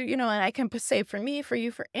to, and I can say for me, for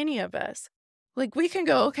you, for any of us, like we can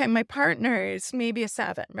go, okay, my partner is maybe a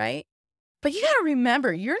 7, right? But you got to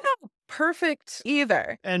remember, you're not perfect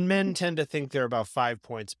either. And men tend to think they're about 5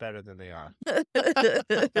 points better than they are.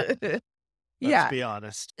 Let's be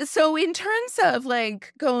honest. So in terms of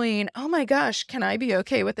like going, oh my gosh, can I be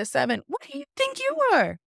okay with a 7? What do you think you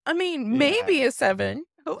are? I mean, maybe a 7,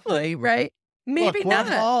 hopefully, right? Maybe Look,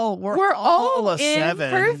 not. We're all a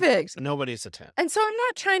 7. Perfect. Nobody's a 10. And so I'm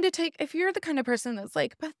not trying to take, if you're the kind of person that's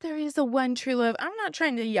like, but there is a one true love, I'm not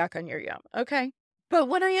trying to yuck on your yum, okay? But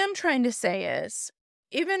what I am trying to say is,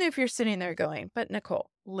 even if you're sitting there going, but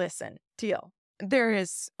Nicole, listen, deal. There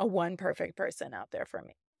is a one perfect person out there for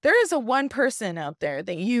me. There is a one person out there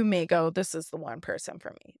that you may go, this is the one person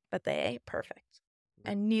for me, but they ain't perfect.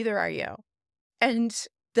 And neither are you. And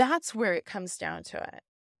that's where it comes down to it.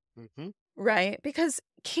 Mm-hmm. Right? Because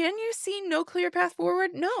can you see no clear path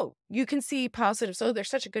forward? No. You can see positive. So they're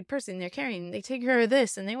such a good person. They're caring. They take care of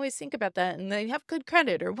this. And they always think about that. And they have good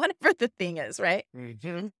credit or whatever the thing is, right?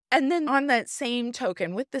 Mm-hmm. And then on that same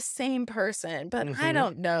token with the same person, but I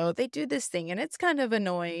don't know, they do this thing and it's kind of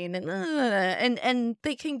annoying and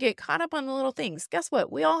they can get caught up on the little things. Guess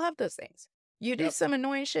what? We all have those things. You do some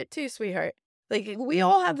annoying shit too, sweetheart. Like we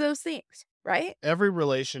all have those things, right? Every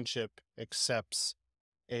relationship accepts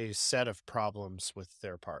a set of problems with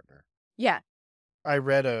their partner. Yeah. I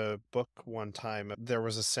read a book one time. There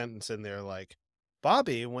was a sentence in there like,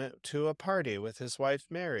 Bobby went to a party with his wife,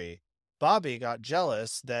 Mary. Bobby got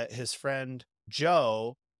jealous that his friend,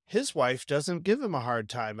 Joe, his wife doesn't give him a hard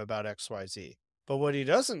time about XYZ. But what he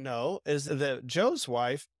doesn't know is that Joe's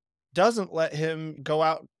wife doesn't let him go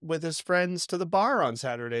out with his friends to the bar on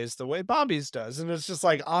Saturdays the way Bobby's does. And it's just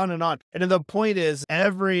like on and on. And the point is,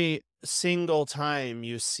 every single time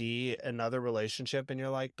you see another relationship and you're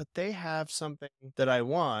like, but they have something that I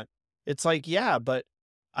want. It's like, yeah, but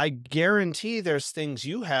I guarantee there's things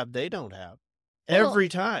you have they don't have. Every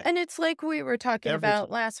time. And it's like we were talking about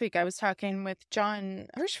last week. I was talking with John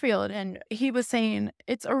Hirschfield and he was saying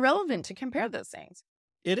it's irrelevant to compare those things.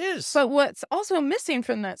 It is. But what's also missing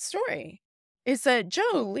from that story is that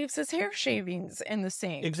Joe leaves his hair shavings in the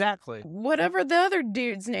sink. Exactly. Whatever the other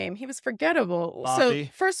dude's name, he was forgettable. Bobby.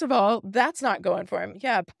 So first of all, that's not going for him.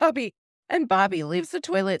 Yeah, Bobby. And Bobby leaves the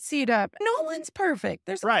toilet seat up. No one's perfect.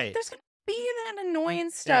 There's going to be that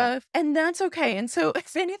annoying stuff. Yeah. And that's okay. And so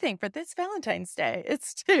if anything, for this Valentine's Day,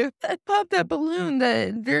 it's to pop that balloon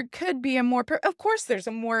that there could be a more, of course there's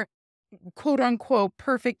a more quote unquote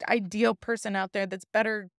perfect ideal person out there that's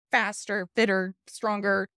better, faster, fitter,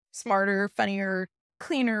 stronger, smarter, funnier,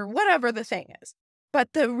 cleaner, whatever the thing is.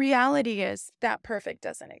 But the reality is that perfect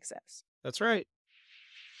doesn't exist. That's right.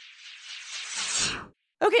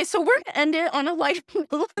 Okay, so we're going to end it on a light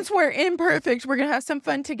note. Since we're imperfect, we're going to have some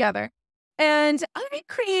fun together. And I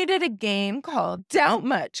created a game called Doubt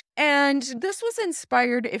Much. And this was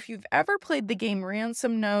inspired, if you've ever played the game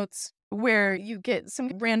Ransom Notes, where you get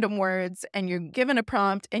some random words and you're given a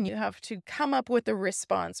prompt and you have to come up with a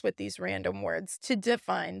response with these random words to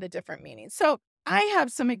define the different meanings. So I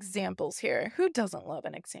have some examples here. Who doesn't love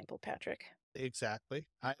an example, Patrick? Exactly.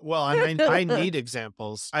 I need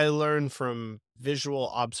examples. I learn from visual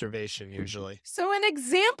observation usually. So an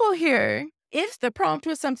example here, if the prompt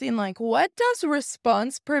was something like, what does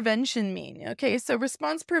response prevention mean? Okay, so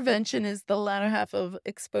response prevention is the latter half of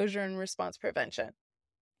exposure and response prevention.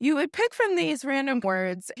 You would pick from these random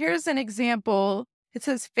words. Here's an example. It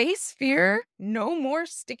says face fear, no more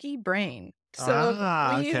sticky brain.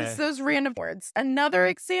 So we use those random words. Another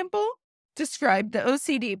example, describe the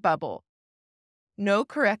OCD bubble. No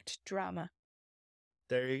correct drama.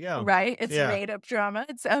 There you go. Right? It's made up drama.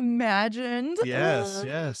 It's imagined.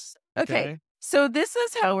 Yes. Okay. So this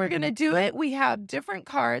is how we're going to do it. We have different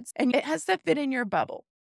cards and it has to fit in your bubble.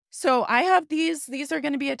 So I have these. These are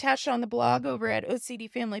going to be attached on the blog over at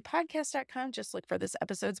OCDFamilyPodcast.com. Just look for this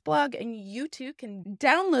episode's blog and you too can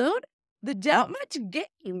download the Doubt Much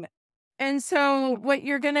game. And so what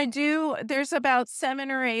you're going to do, there's about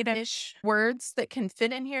 7 or 8-ish words that can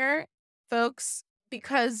fit in here, folks,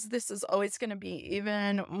 because this is always going to be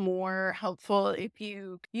even more helpful if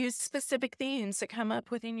you use specific themes to come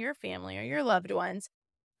up within your family or your loved ones.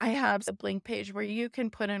 I have a blank page where you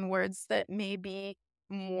can put in words that may be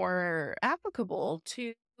more applicable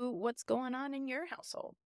to what's going on in your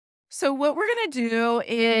household. So what we're going to do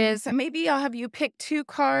is maybe I'll have you pick 2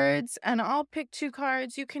 cards and I'll pick 2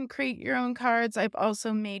 cards. You can create your own cards. I've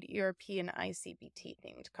also made ERP and ICBT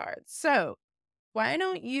themed cards. So why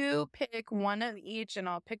don't you pick one of each and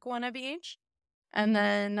I'll pick one of each and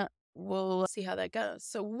then we'll see how that goes.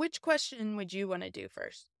 So which question would you want to do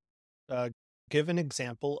first? Give an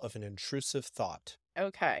example of an intrusive thought.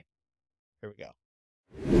 Okay. Here we go.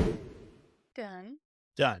 Done.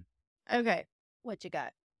 Done. Okay. What you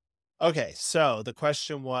got? Okay, so the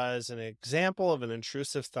question was an example of an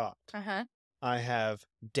intrusive thought. Uh-huh. I have,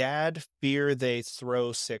 dad fear they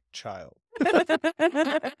throw sick child.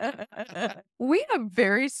 We have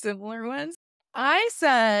very similar ones. I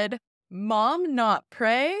said, mom not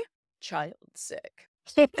pray, child sick.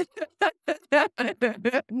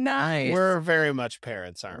 Nice. We're very much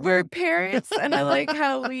parents, aren't we? We're parents, and I like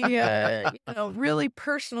how we, really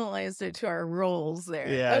personalized it to our roles there.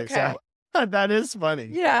 Yeah, Okay. exactly. That is funny.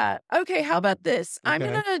 Yeah. Okay, how about this? I'm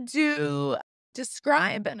Okay. going to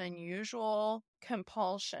describe an unusual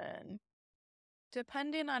compulsion.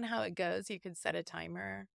 Depending on how it goes, you could set a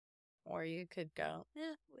timer or you could go,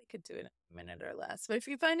 we could do it in a minute or less. But if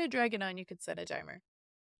you find it dragging on, you could set a timer.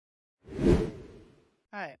 All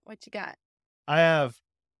right, what you got? I have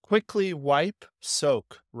quickly wipe,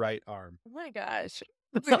 soak, right arm. Oh my gosh.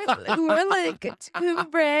 We're like 2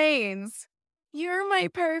 brains. You're my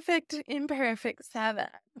perfect, imperfect 7.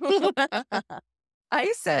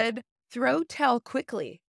 I said, throw towel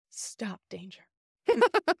quickly. Stop danger.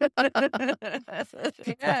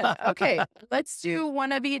 Yeah. Okay, let's do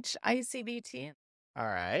one of each ICBT. All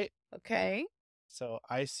right. Okay. So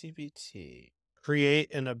ICBT,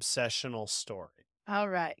 create an obsessional story. All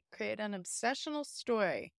right. Create an obsessional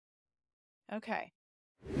story. Okay.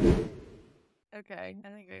 Okay, I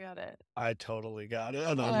think I got it. I totally got it.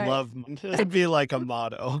 And All I right. love it'd be like a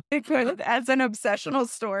motto. As an obsessional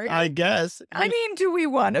story. I guess. I mean, do we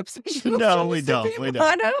want obsessional No, we stories to don't. be We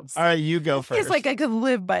don't. mottos? All right, you go first. It's like I could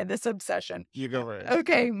live by this obsession. You go first.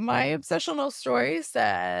 Okay, my obsessional story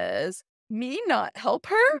says, me not help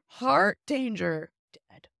her, heart danger,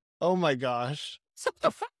 dead. Oh my gosh.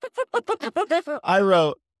 I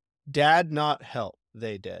wrote, dad not help,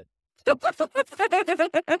 they did.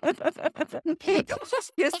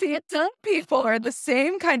 You see, some people are the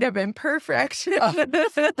same kind of imperfection.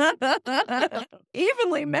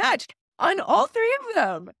 Evenly matched on all 3 of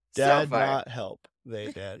them. Dad so far. not help,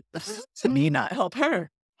 they did. Me not help her.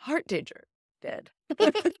 Heart danger. Dead.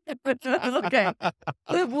 Okay.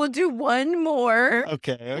 We'll do one more.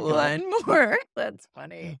 Okay. One more. That's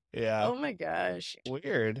funny. Yeah. Oh my gosh.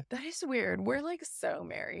 Weird. That is weird. We're like so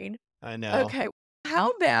married. I know. Okay.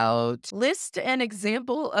 How about list an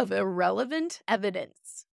example of irrelevant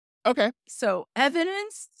evidence? Okay. So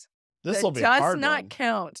evidence This will that be a does hard not one.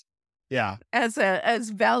 count Yeah. as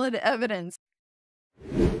valid evidence.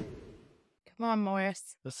 Come on,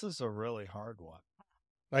 Morris. This is a really hard one.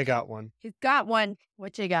 I got one. He's got one.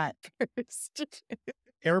 What you got first?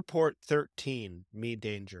 Airport 13, me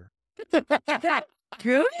danger.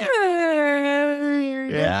 Good.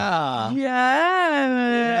 Yeah.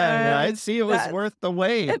 Yeah. I'd see it was worth the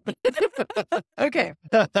wait. Okay.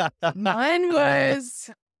 Mine was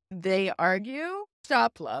they argue.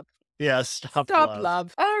 Stop love. Yeah, stop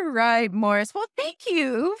love. All right, Morris. Well, thank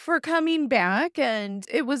you for coming back. And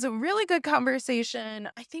it was a really good conversation.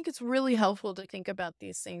 I think it's really helpful to think about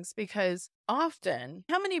these things because often,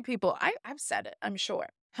 how many people, I've said it, I'm sure.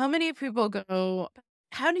 How many people go,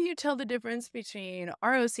 how do you tell the difference between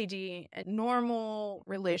ROCD and normal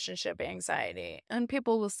relationship anxiety? And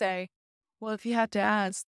people will say, well, if you have to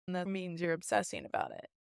ask, that means you're obsessing about it.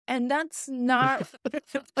 And that's not,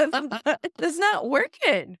 that's not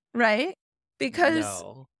working, right? Because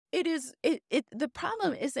No. the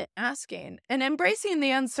problem isn't asking and embracing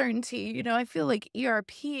the uncertainty. You know, I feel like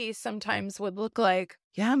ERP sometimes would look like,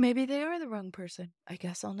 yeah, maybe they are the wrong person. I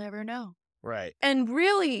guess I'll never know. Right. And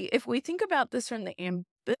really, if we think about this from the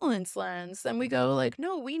ambivalence lens, then we go like,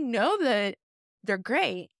 no, we know that they're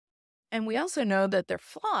great. And we also know that they're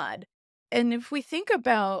flawed. And if we think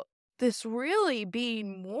about this really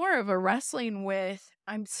being more of a wrestling with,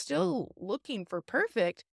 I'm still looking for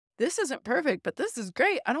perfect. This isn't perfect, but this is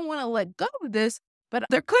great. I don't want to let go of this. but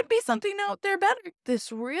there could be something out there better.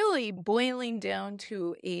 This really boiling down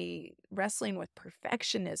to a wrestling with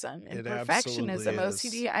perfectionism and It absolutely perfectionism, is.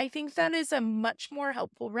 OCD, I think that is a much more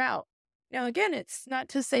helpful route. Now, again, it's not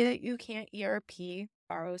to say that you can't ERP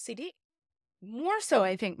ROCD. More so,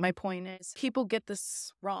 I think my point is people get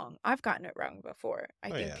this wrong. I've gotten it wrong before. I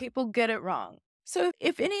Oh, think yeah. people get it wrong. So,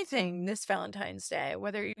 if anything, this Valentine's Day,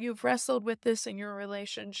 whether you've wrestled with this in your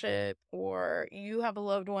relationship or you have a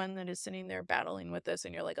loved one that is sitting there battling with this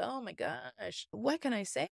and you're like, oh my gosh, what can I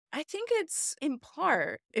say? I think it's in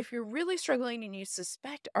part, if you're really struggling and you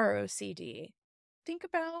suspect ROCD, think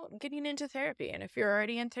about getting into therapy. And if you're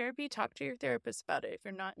already in therapy, talk to your therapist about it. If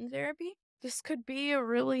you're not in therapy, this could be a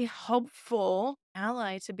really helpful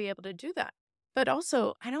ally to be able to do that. But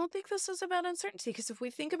also, I don't think this is about uncertainty, because if we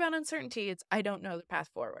think about uncertainty, it's I don't know the path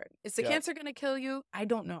forward. Is the Yep. cancer going to kill you? I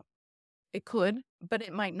don't know. It could, but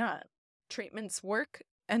it might not. Treatments work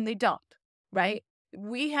and they don't, right?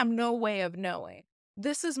 We have no way of knowing.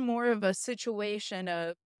 This is more of a situation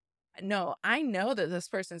of, no, I know that this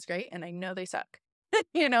person's great and I know they suck.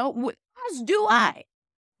 As do I,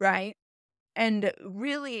 right? And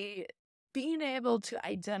really being able to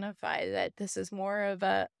identify that this is more of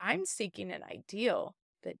a, I'm seeking an ideal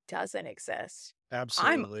that doesn't exist. I'm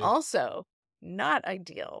Absolutely. also not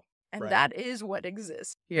ideal. And Right. that is what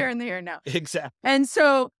exists here and here now. Exactly. And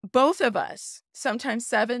so both of us, sometimes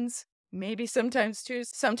sevens, maybe sometimes twos,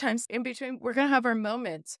 sometimes in between, we're going to have our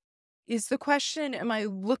moments. Is the question, am I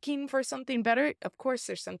looking for something better? Of course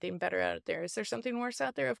there's something better out there. Is there something worse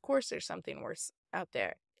out there? Of course there's something worse out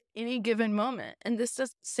there. Any given moment. And this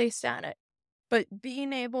doesn't stay static. But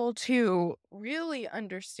being able to really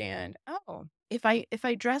understand, oh, if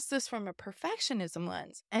I dress this from a perfectionism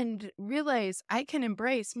lens and realize I can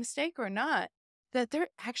embrace, mistake or not, that there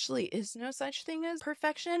actually is no such thing as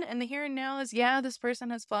perfection. And the here and now is, yeah, this person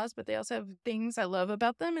has flaws, but they also have things I love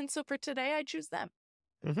about them. And so for today, I choose them.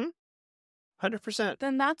 Mm-hmm. 100%.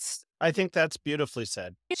 Then I think that's beautifully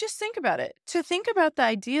said. you just think about it. To think about the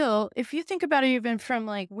ideal, if you think about it even from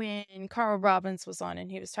like when Carl Robbins was on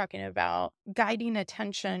and he was talking about guiding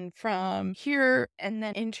attention from here and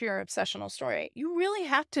then into your obsessional story, you really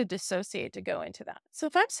have to dissociate to go into that. So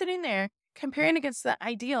if I'm sitting there comparing against the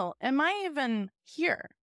ideal, am I even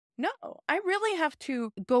here? No, I really have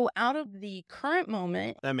to go out of the current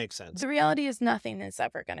moment. That makes sense. The reality is nothing is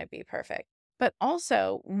ever going to be perfect. But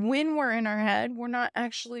also, when we're in our head, we're not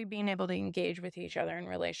actually being able to engage with each other in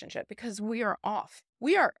relationship because we are off.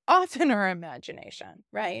 We are off in our imagination,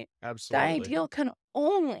 right? Absolutely. The ideal can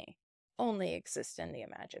only exist in the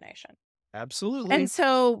imagination. Absolutely. And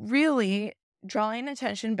so really drawing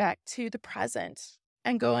attention back to the present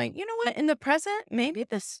and going, you know what, in the present, maybe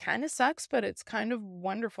this kind of sucks, but it's kind of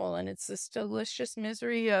wonderful. And it's this delicious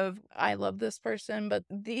misery of, I love this person, but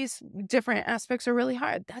these different aspects are really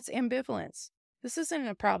hard. That's ambivalence. This isn't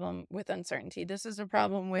a problem with uncertainty. This is a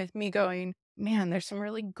problem with me going, man, there's some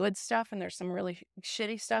really good stuff and there's some really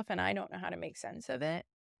shitty stuff, and I don't know how to make sense of it.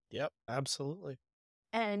 Yep, absolutely.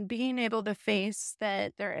 And being able to face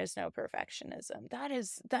that there is no perfectionism. That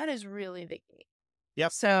is really the key.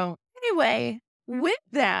 Yep. So anyway, with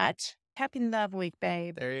that, happy Love Week,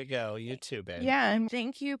 babe. There you go. You too, babe. Yeah, and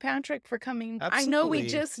thank you, Patrick, for coming. Absolutely. I know we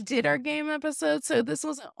just did our game episode, so this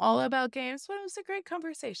wasn't all about games, but it was a great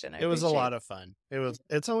conversation. It was a lot of fun.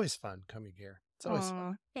 It's always fun coming here. It's always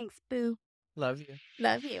fun. Thanks, boo. Love you.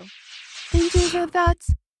 Love you. Thank you for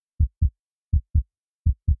thoughts.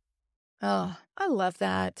 Oh, I love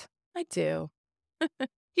that. I do.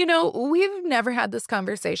 We've never had this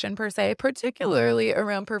conversation per se, particularly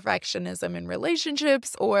around perfectionism in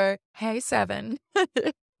relationships or, hey, seven.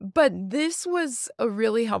 But this was a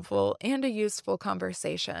really helpful and a useful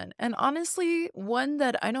conversation. And honestly, one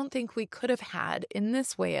that I don't think we could have had in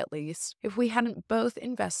this way, at least, if we hadn't both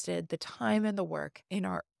invested the time and the work in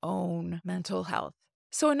our own mental health.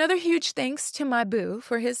 So another huge thanks to my boo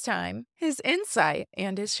for his time, his insight,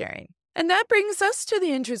 and his sharing. And that brings us to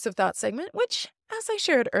the intrusive thought segment, which, as I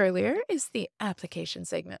shared earlier, is the application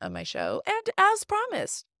segment of my show. And as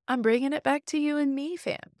promised, I'm bringing it back to you and me,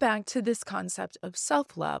 fam. Back to this concept of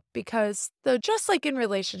self-love, because though just like in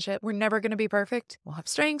relationship, we're never going to be perfect. We'll have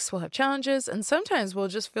strengths, we'll have challenges, and sometimes we'll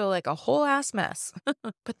just feel like a whole ass mess.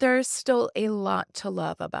 But there's still a lot to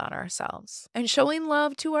love about ourselves. And showing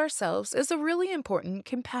love to ourselves is a really important,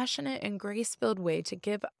 compassionate, and grace-filled way to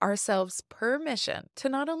give ourselves permission to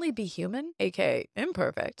not only be human, aka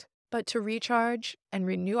imperfect, but to recharge and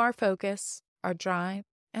renew our focus, our drive,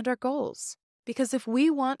 and our goals. Because if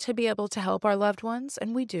we want to be able to help our loved ones,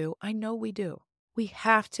 and we do, I know we do, we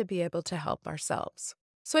have to be able to help ourselves.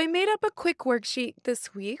 So I made up a quick worksheet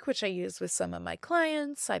this week, which I use with some of my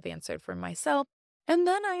clients, I've answered for myself, And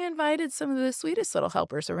then I invited some of the sweetest little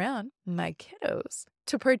helpers around, my kiddos,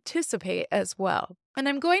 to participate as well. And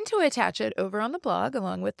I'm going to attach it over on the blog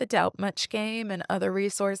along with the Doubt Much game and other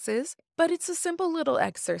resources. But it's a simple little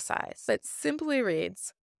exercise that simply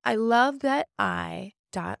reads, I love that I ...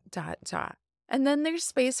 And then there's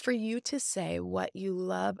space for you to say what you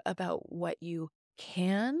love about what you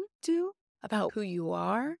can do, about who you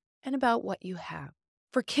are, and about what you have.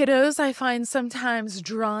 For kiddos, I find sometimes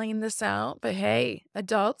drawing this out, but hey,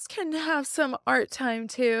 adults can have some art time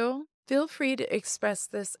too. Feel free to express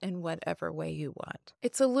this in whatever way you want.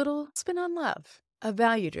 It's a little spin on love, a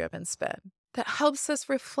value-driven spin that helps us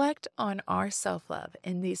reflect on our self-love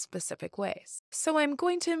in these specific ways. So I'm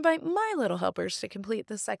going to invite my little helpers to complete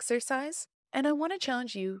this exercise, and I want to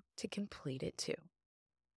challenge you to complete it too.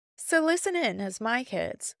 So listen in as my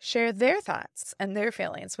kids share their thoughts and their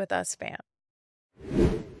feelings with us, fam.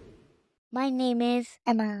 My name is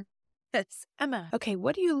Emma. That's Emma. Okay,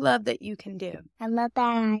 what do you love that you can do? I love that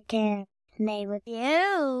I can play with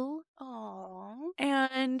you. Aww.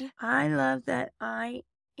 And I love that I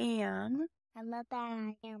am I love that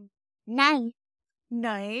I am nice.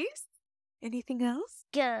 nice. Anything else?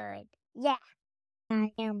 Good. Yeah.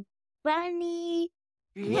 I am funny.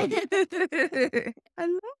 I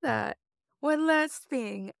love that. One last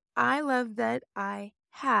thing. I love that I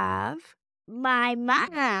have. My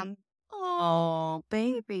mom. Oh,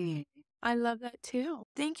 baby. I love that too.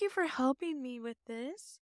 Thank you for helping me with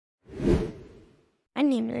this. My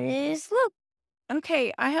name is Luke.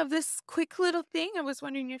 Okay, I have this quick little thing. I was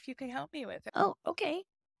wondering if you could help me with it. Oh, okay.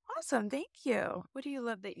 Awesome. Thank you. What do you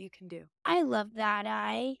love that you can do? I love that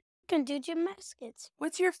I can do gymnastics.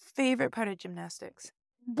 What's your favorite part of gymnastics?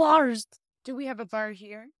 Bars. Do we have a bar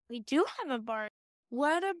here? We do have a bar.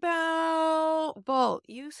 What about Bolt?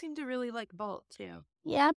 You seem to really like Bolt too.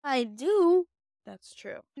 Yep, I do. That's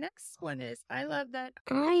true. Next one is I love that.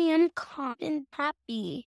 I am calm and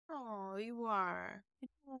happy. Oh, you are.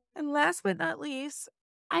 And last but not least,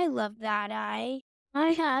 I love that I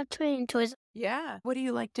have train toys. yeah. What do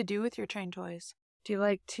you like to do with your train toys? Do you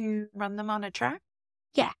like to run them on a track?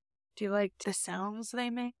 Yeah. Do you like the sounds they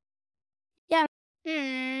make? Yeah.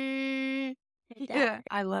 Yeah.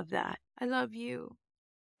 I love that. I love you.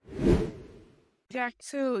 Jack,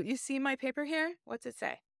 so you see my paper here? What's it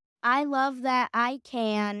say? I love that I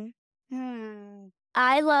can.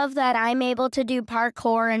 I love that I'm able to do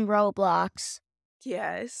parkour in Roblox.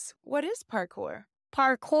 Yes. What is parkour?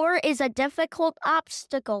 Parkour is a difficult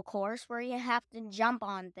obstacle course where you have to jump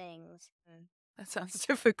on things. That sounds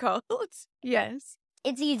difficult. Yes.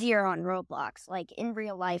 It's easier on Roblox. Like in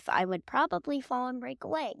real life, I would probably fall and break a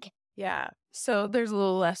leg. Yeah. So there's a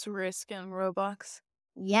little less risk in Roblox.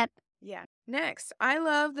 Yep. Yeah. Next, I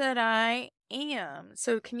love that I am.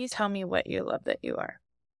 So can you tell me what you love that you are?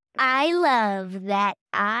 I love that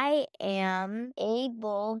I am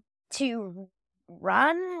able to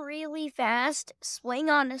run really fast, swing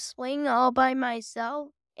on a swing all by myself,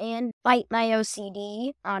 and fight my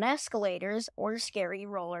OCD on escalators or scary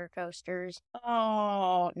roller coasters.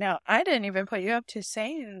 Oh, no, I didn't even put you up to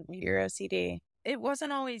saying your OCD. It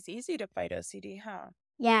wasn't always easy to fight OCD, huh?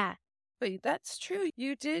 Yeah. But that's true.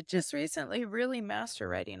 You did just recently really master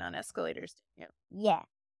riding on escalators, didn't you? Yeah.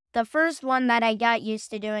 The first one that I got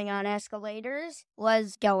used to doing on escalators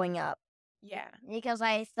was going up. Yeah. Because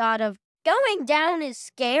I thought of going down is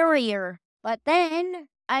scarier. But then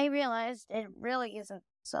I realized it really isn't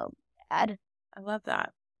so bad. I love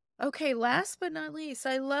that. Okay, last but not least,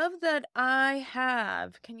 I love that I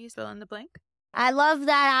have. Can you fill in the blank? I love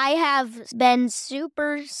that I have been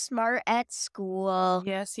super smart at school.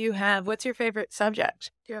 Yes, you have. What's your favorite subject?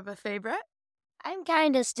 Do you have a favorite? I'm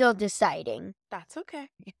kind of still deciding. That's okay.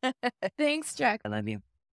 Thanks, Jack. I love you.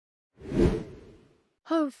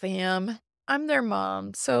 Oh, fam. I'm their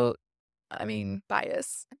mom, so,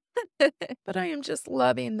 bias. But I am just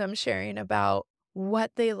loving them sharing about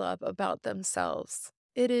what they love about themselves.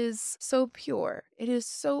 It is so pure. It is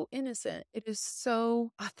so innocent. It is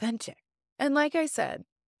so authentic. And like I said,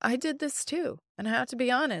 I did this too. And I have to be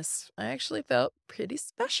honest, I actually felt pretty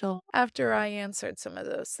special after I answered some of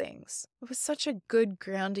those things. It was such a good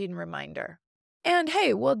grounding reminder. And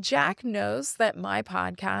hey, well, Jack knows that my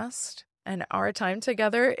podcast and our time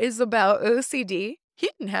together is about OCD. He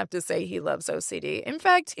didn't have to say he loves OCD. In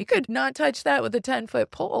fact, he could not touch that with a 10-foot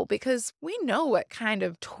pole because we know what kind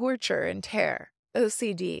of torture and terror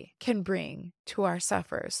OCD can bring to our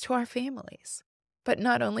sufferers, to our families. But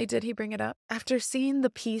not only did he bring it up, after seeing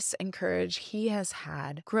the peace and courage he has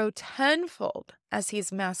had grow tenfold as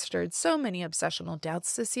he's mastered so many obsessional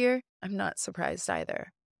doubts this year, I'm not surprised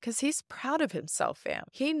either. Because he's proud of himself, fam.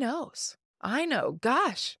 He knows. I know,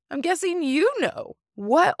 gosh, I'm guessing you know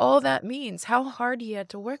what all that means, how hard he had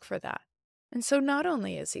to work for that. And so not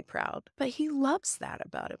only is he proud, but he loves that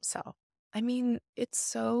about himself. I mean, it's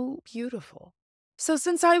so beautiful. So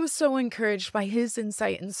since I was so encouraged by his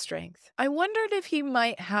insight and strength, I wondered if he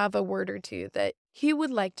might have a word or two that he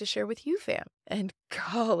would like to share with you, fam. And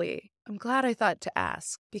golly, I'm glad I thought to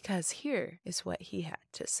ask, because here is what he had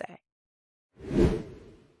to say.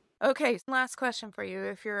 Okay, last question for you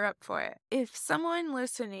if you're up for it. If someone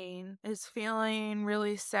listening is feeling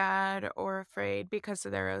really sad or afraid because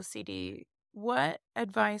of their OCD, what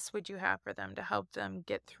advice would you have for them to help them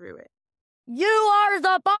get through it? You are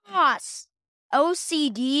the boss!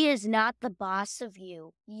 OCD is not the boss of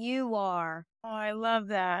you. You are. Oh, I love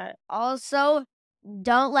that. Also,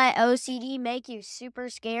 don't let OCD make you super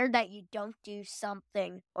scared that you don't do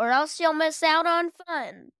something, or else you'll miss out on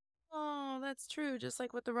fun. Oh, that's true. Just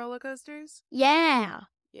like with the roller coasters? Yeah.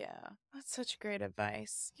 Yeah, that's such great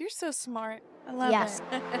advice. You're so smart. I love Yes.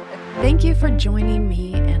 it. Thank you for joining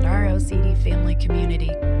me and our OCD family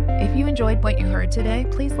community. If you enjoyed what you heard today,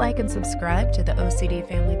 please like and subscribe to the OCD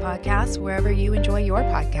Family Podcast wherever you enjoy your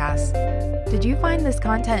podcasts. Did you find this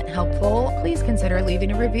content helpful? Please consider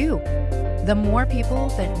leaving a review. The more people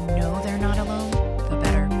that know they're not alone, the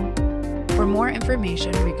better. For more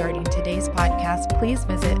information regarding today's podcast, please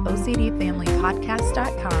visit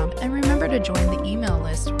OCDFamilyPodcast.com and remember to join the email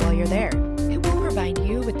list while you're there. It will provide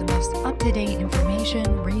you with the most up-to-date information,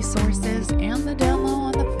 resources, and the demo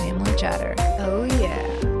on the family chatter. Oh yeah,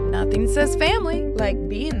 nothing says family like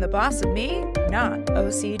being the boss of me, not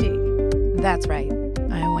OCD. That's right,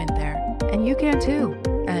 I went there, and you can too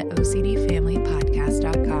at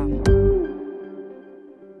OCDFamilyPodcast.com.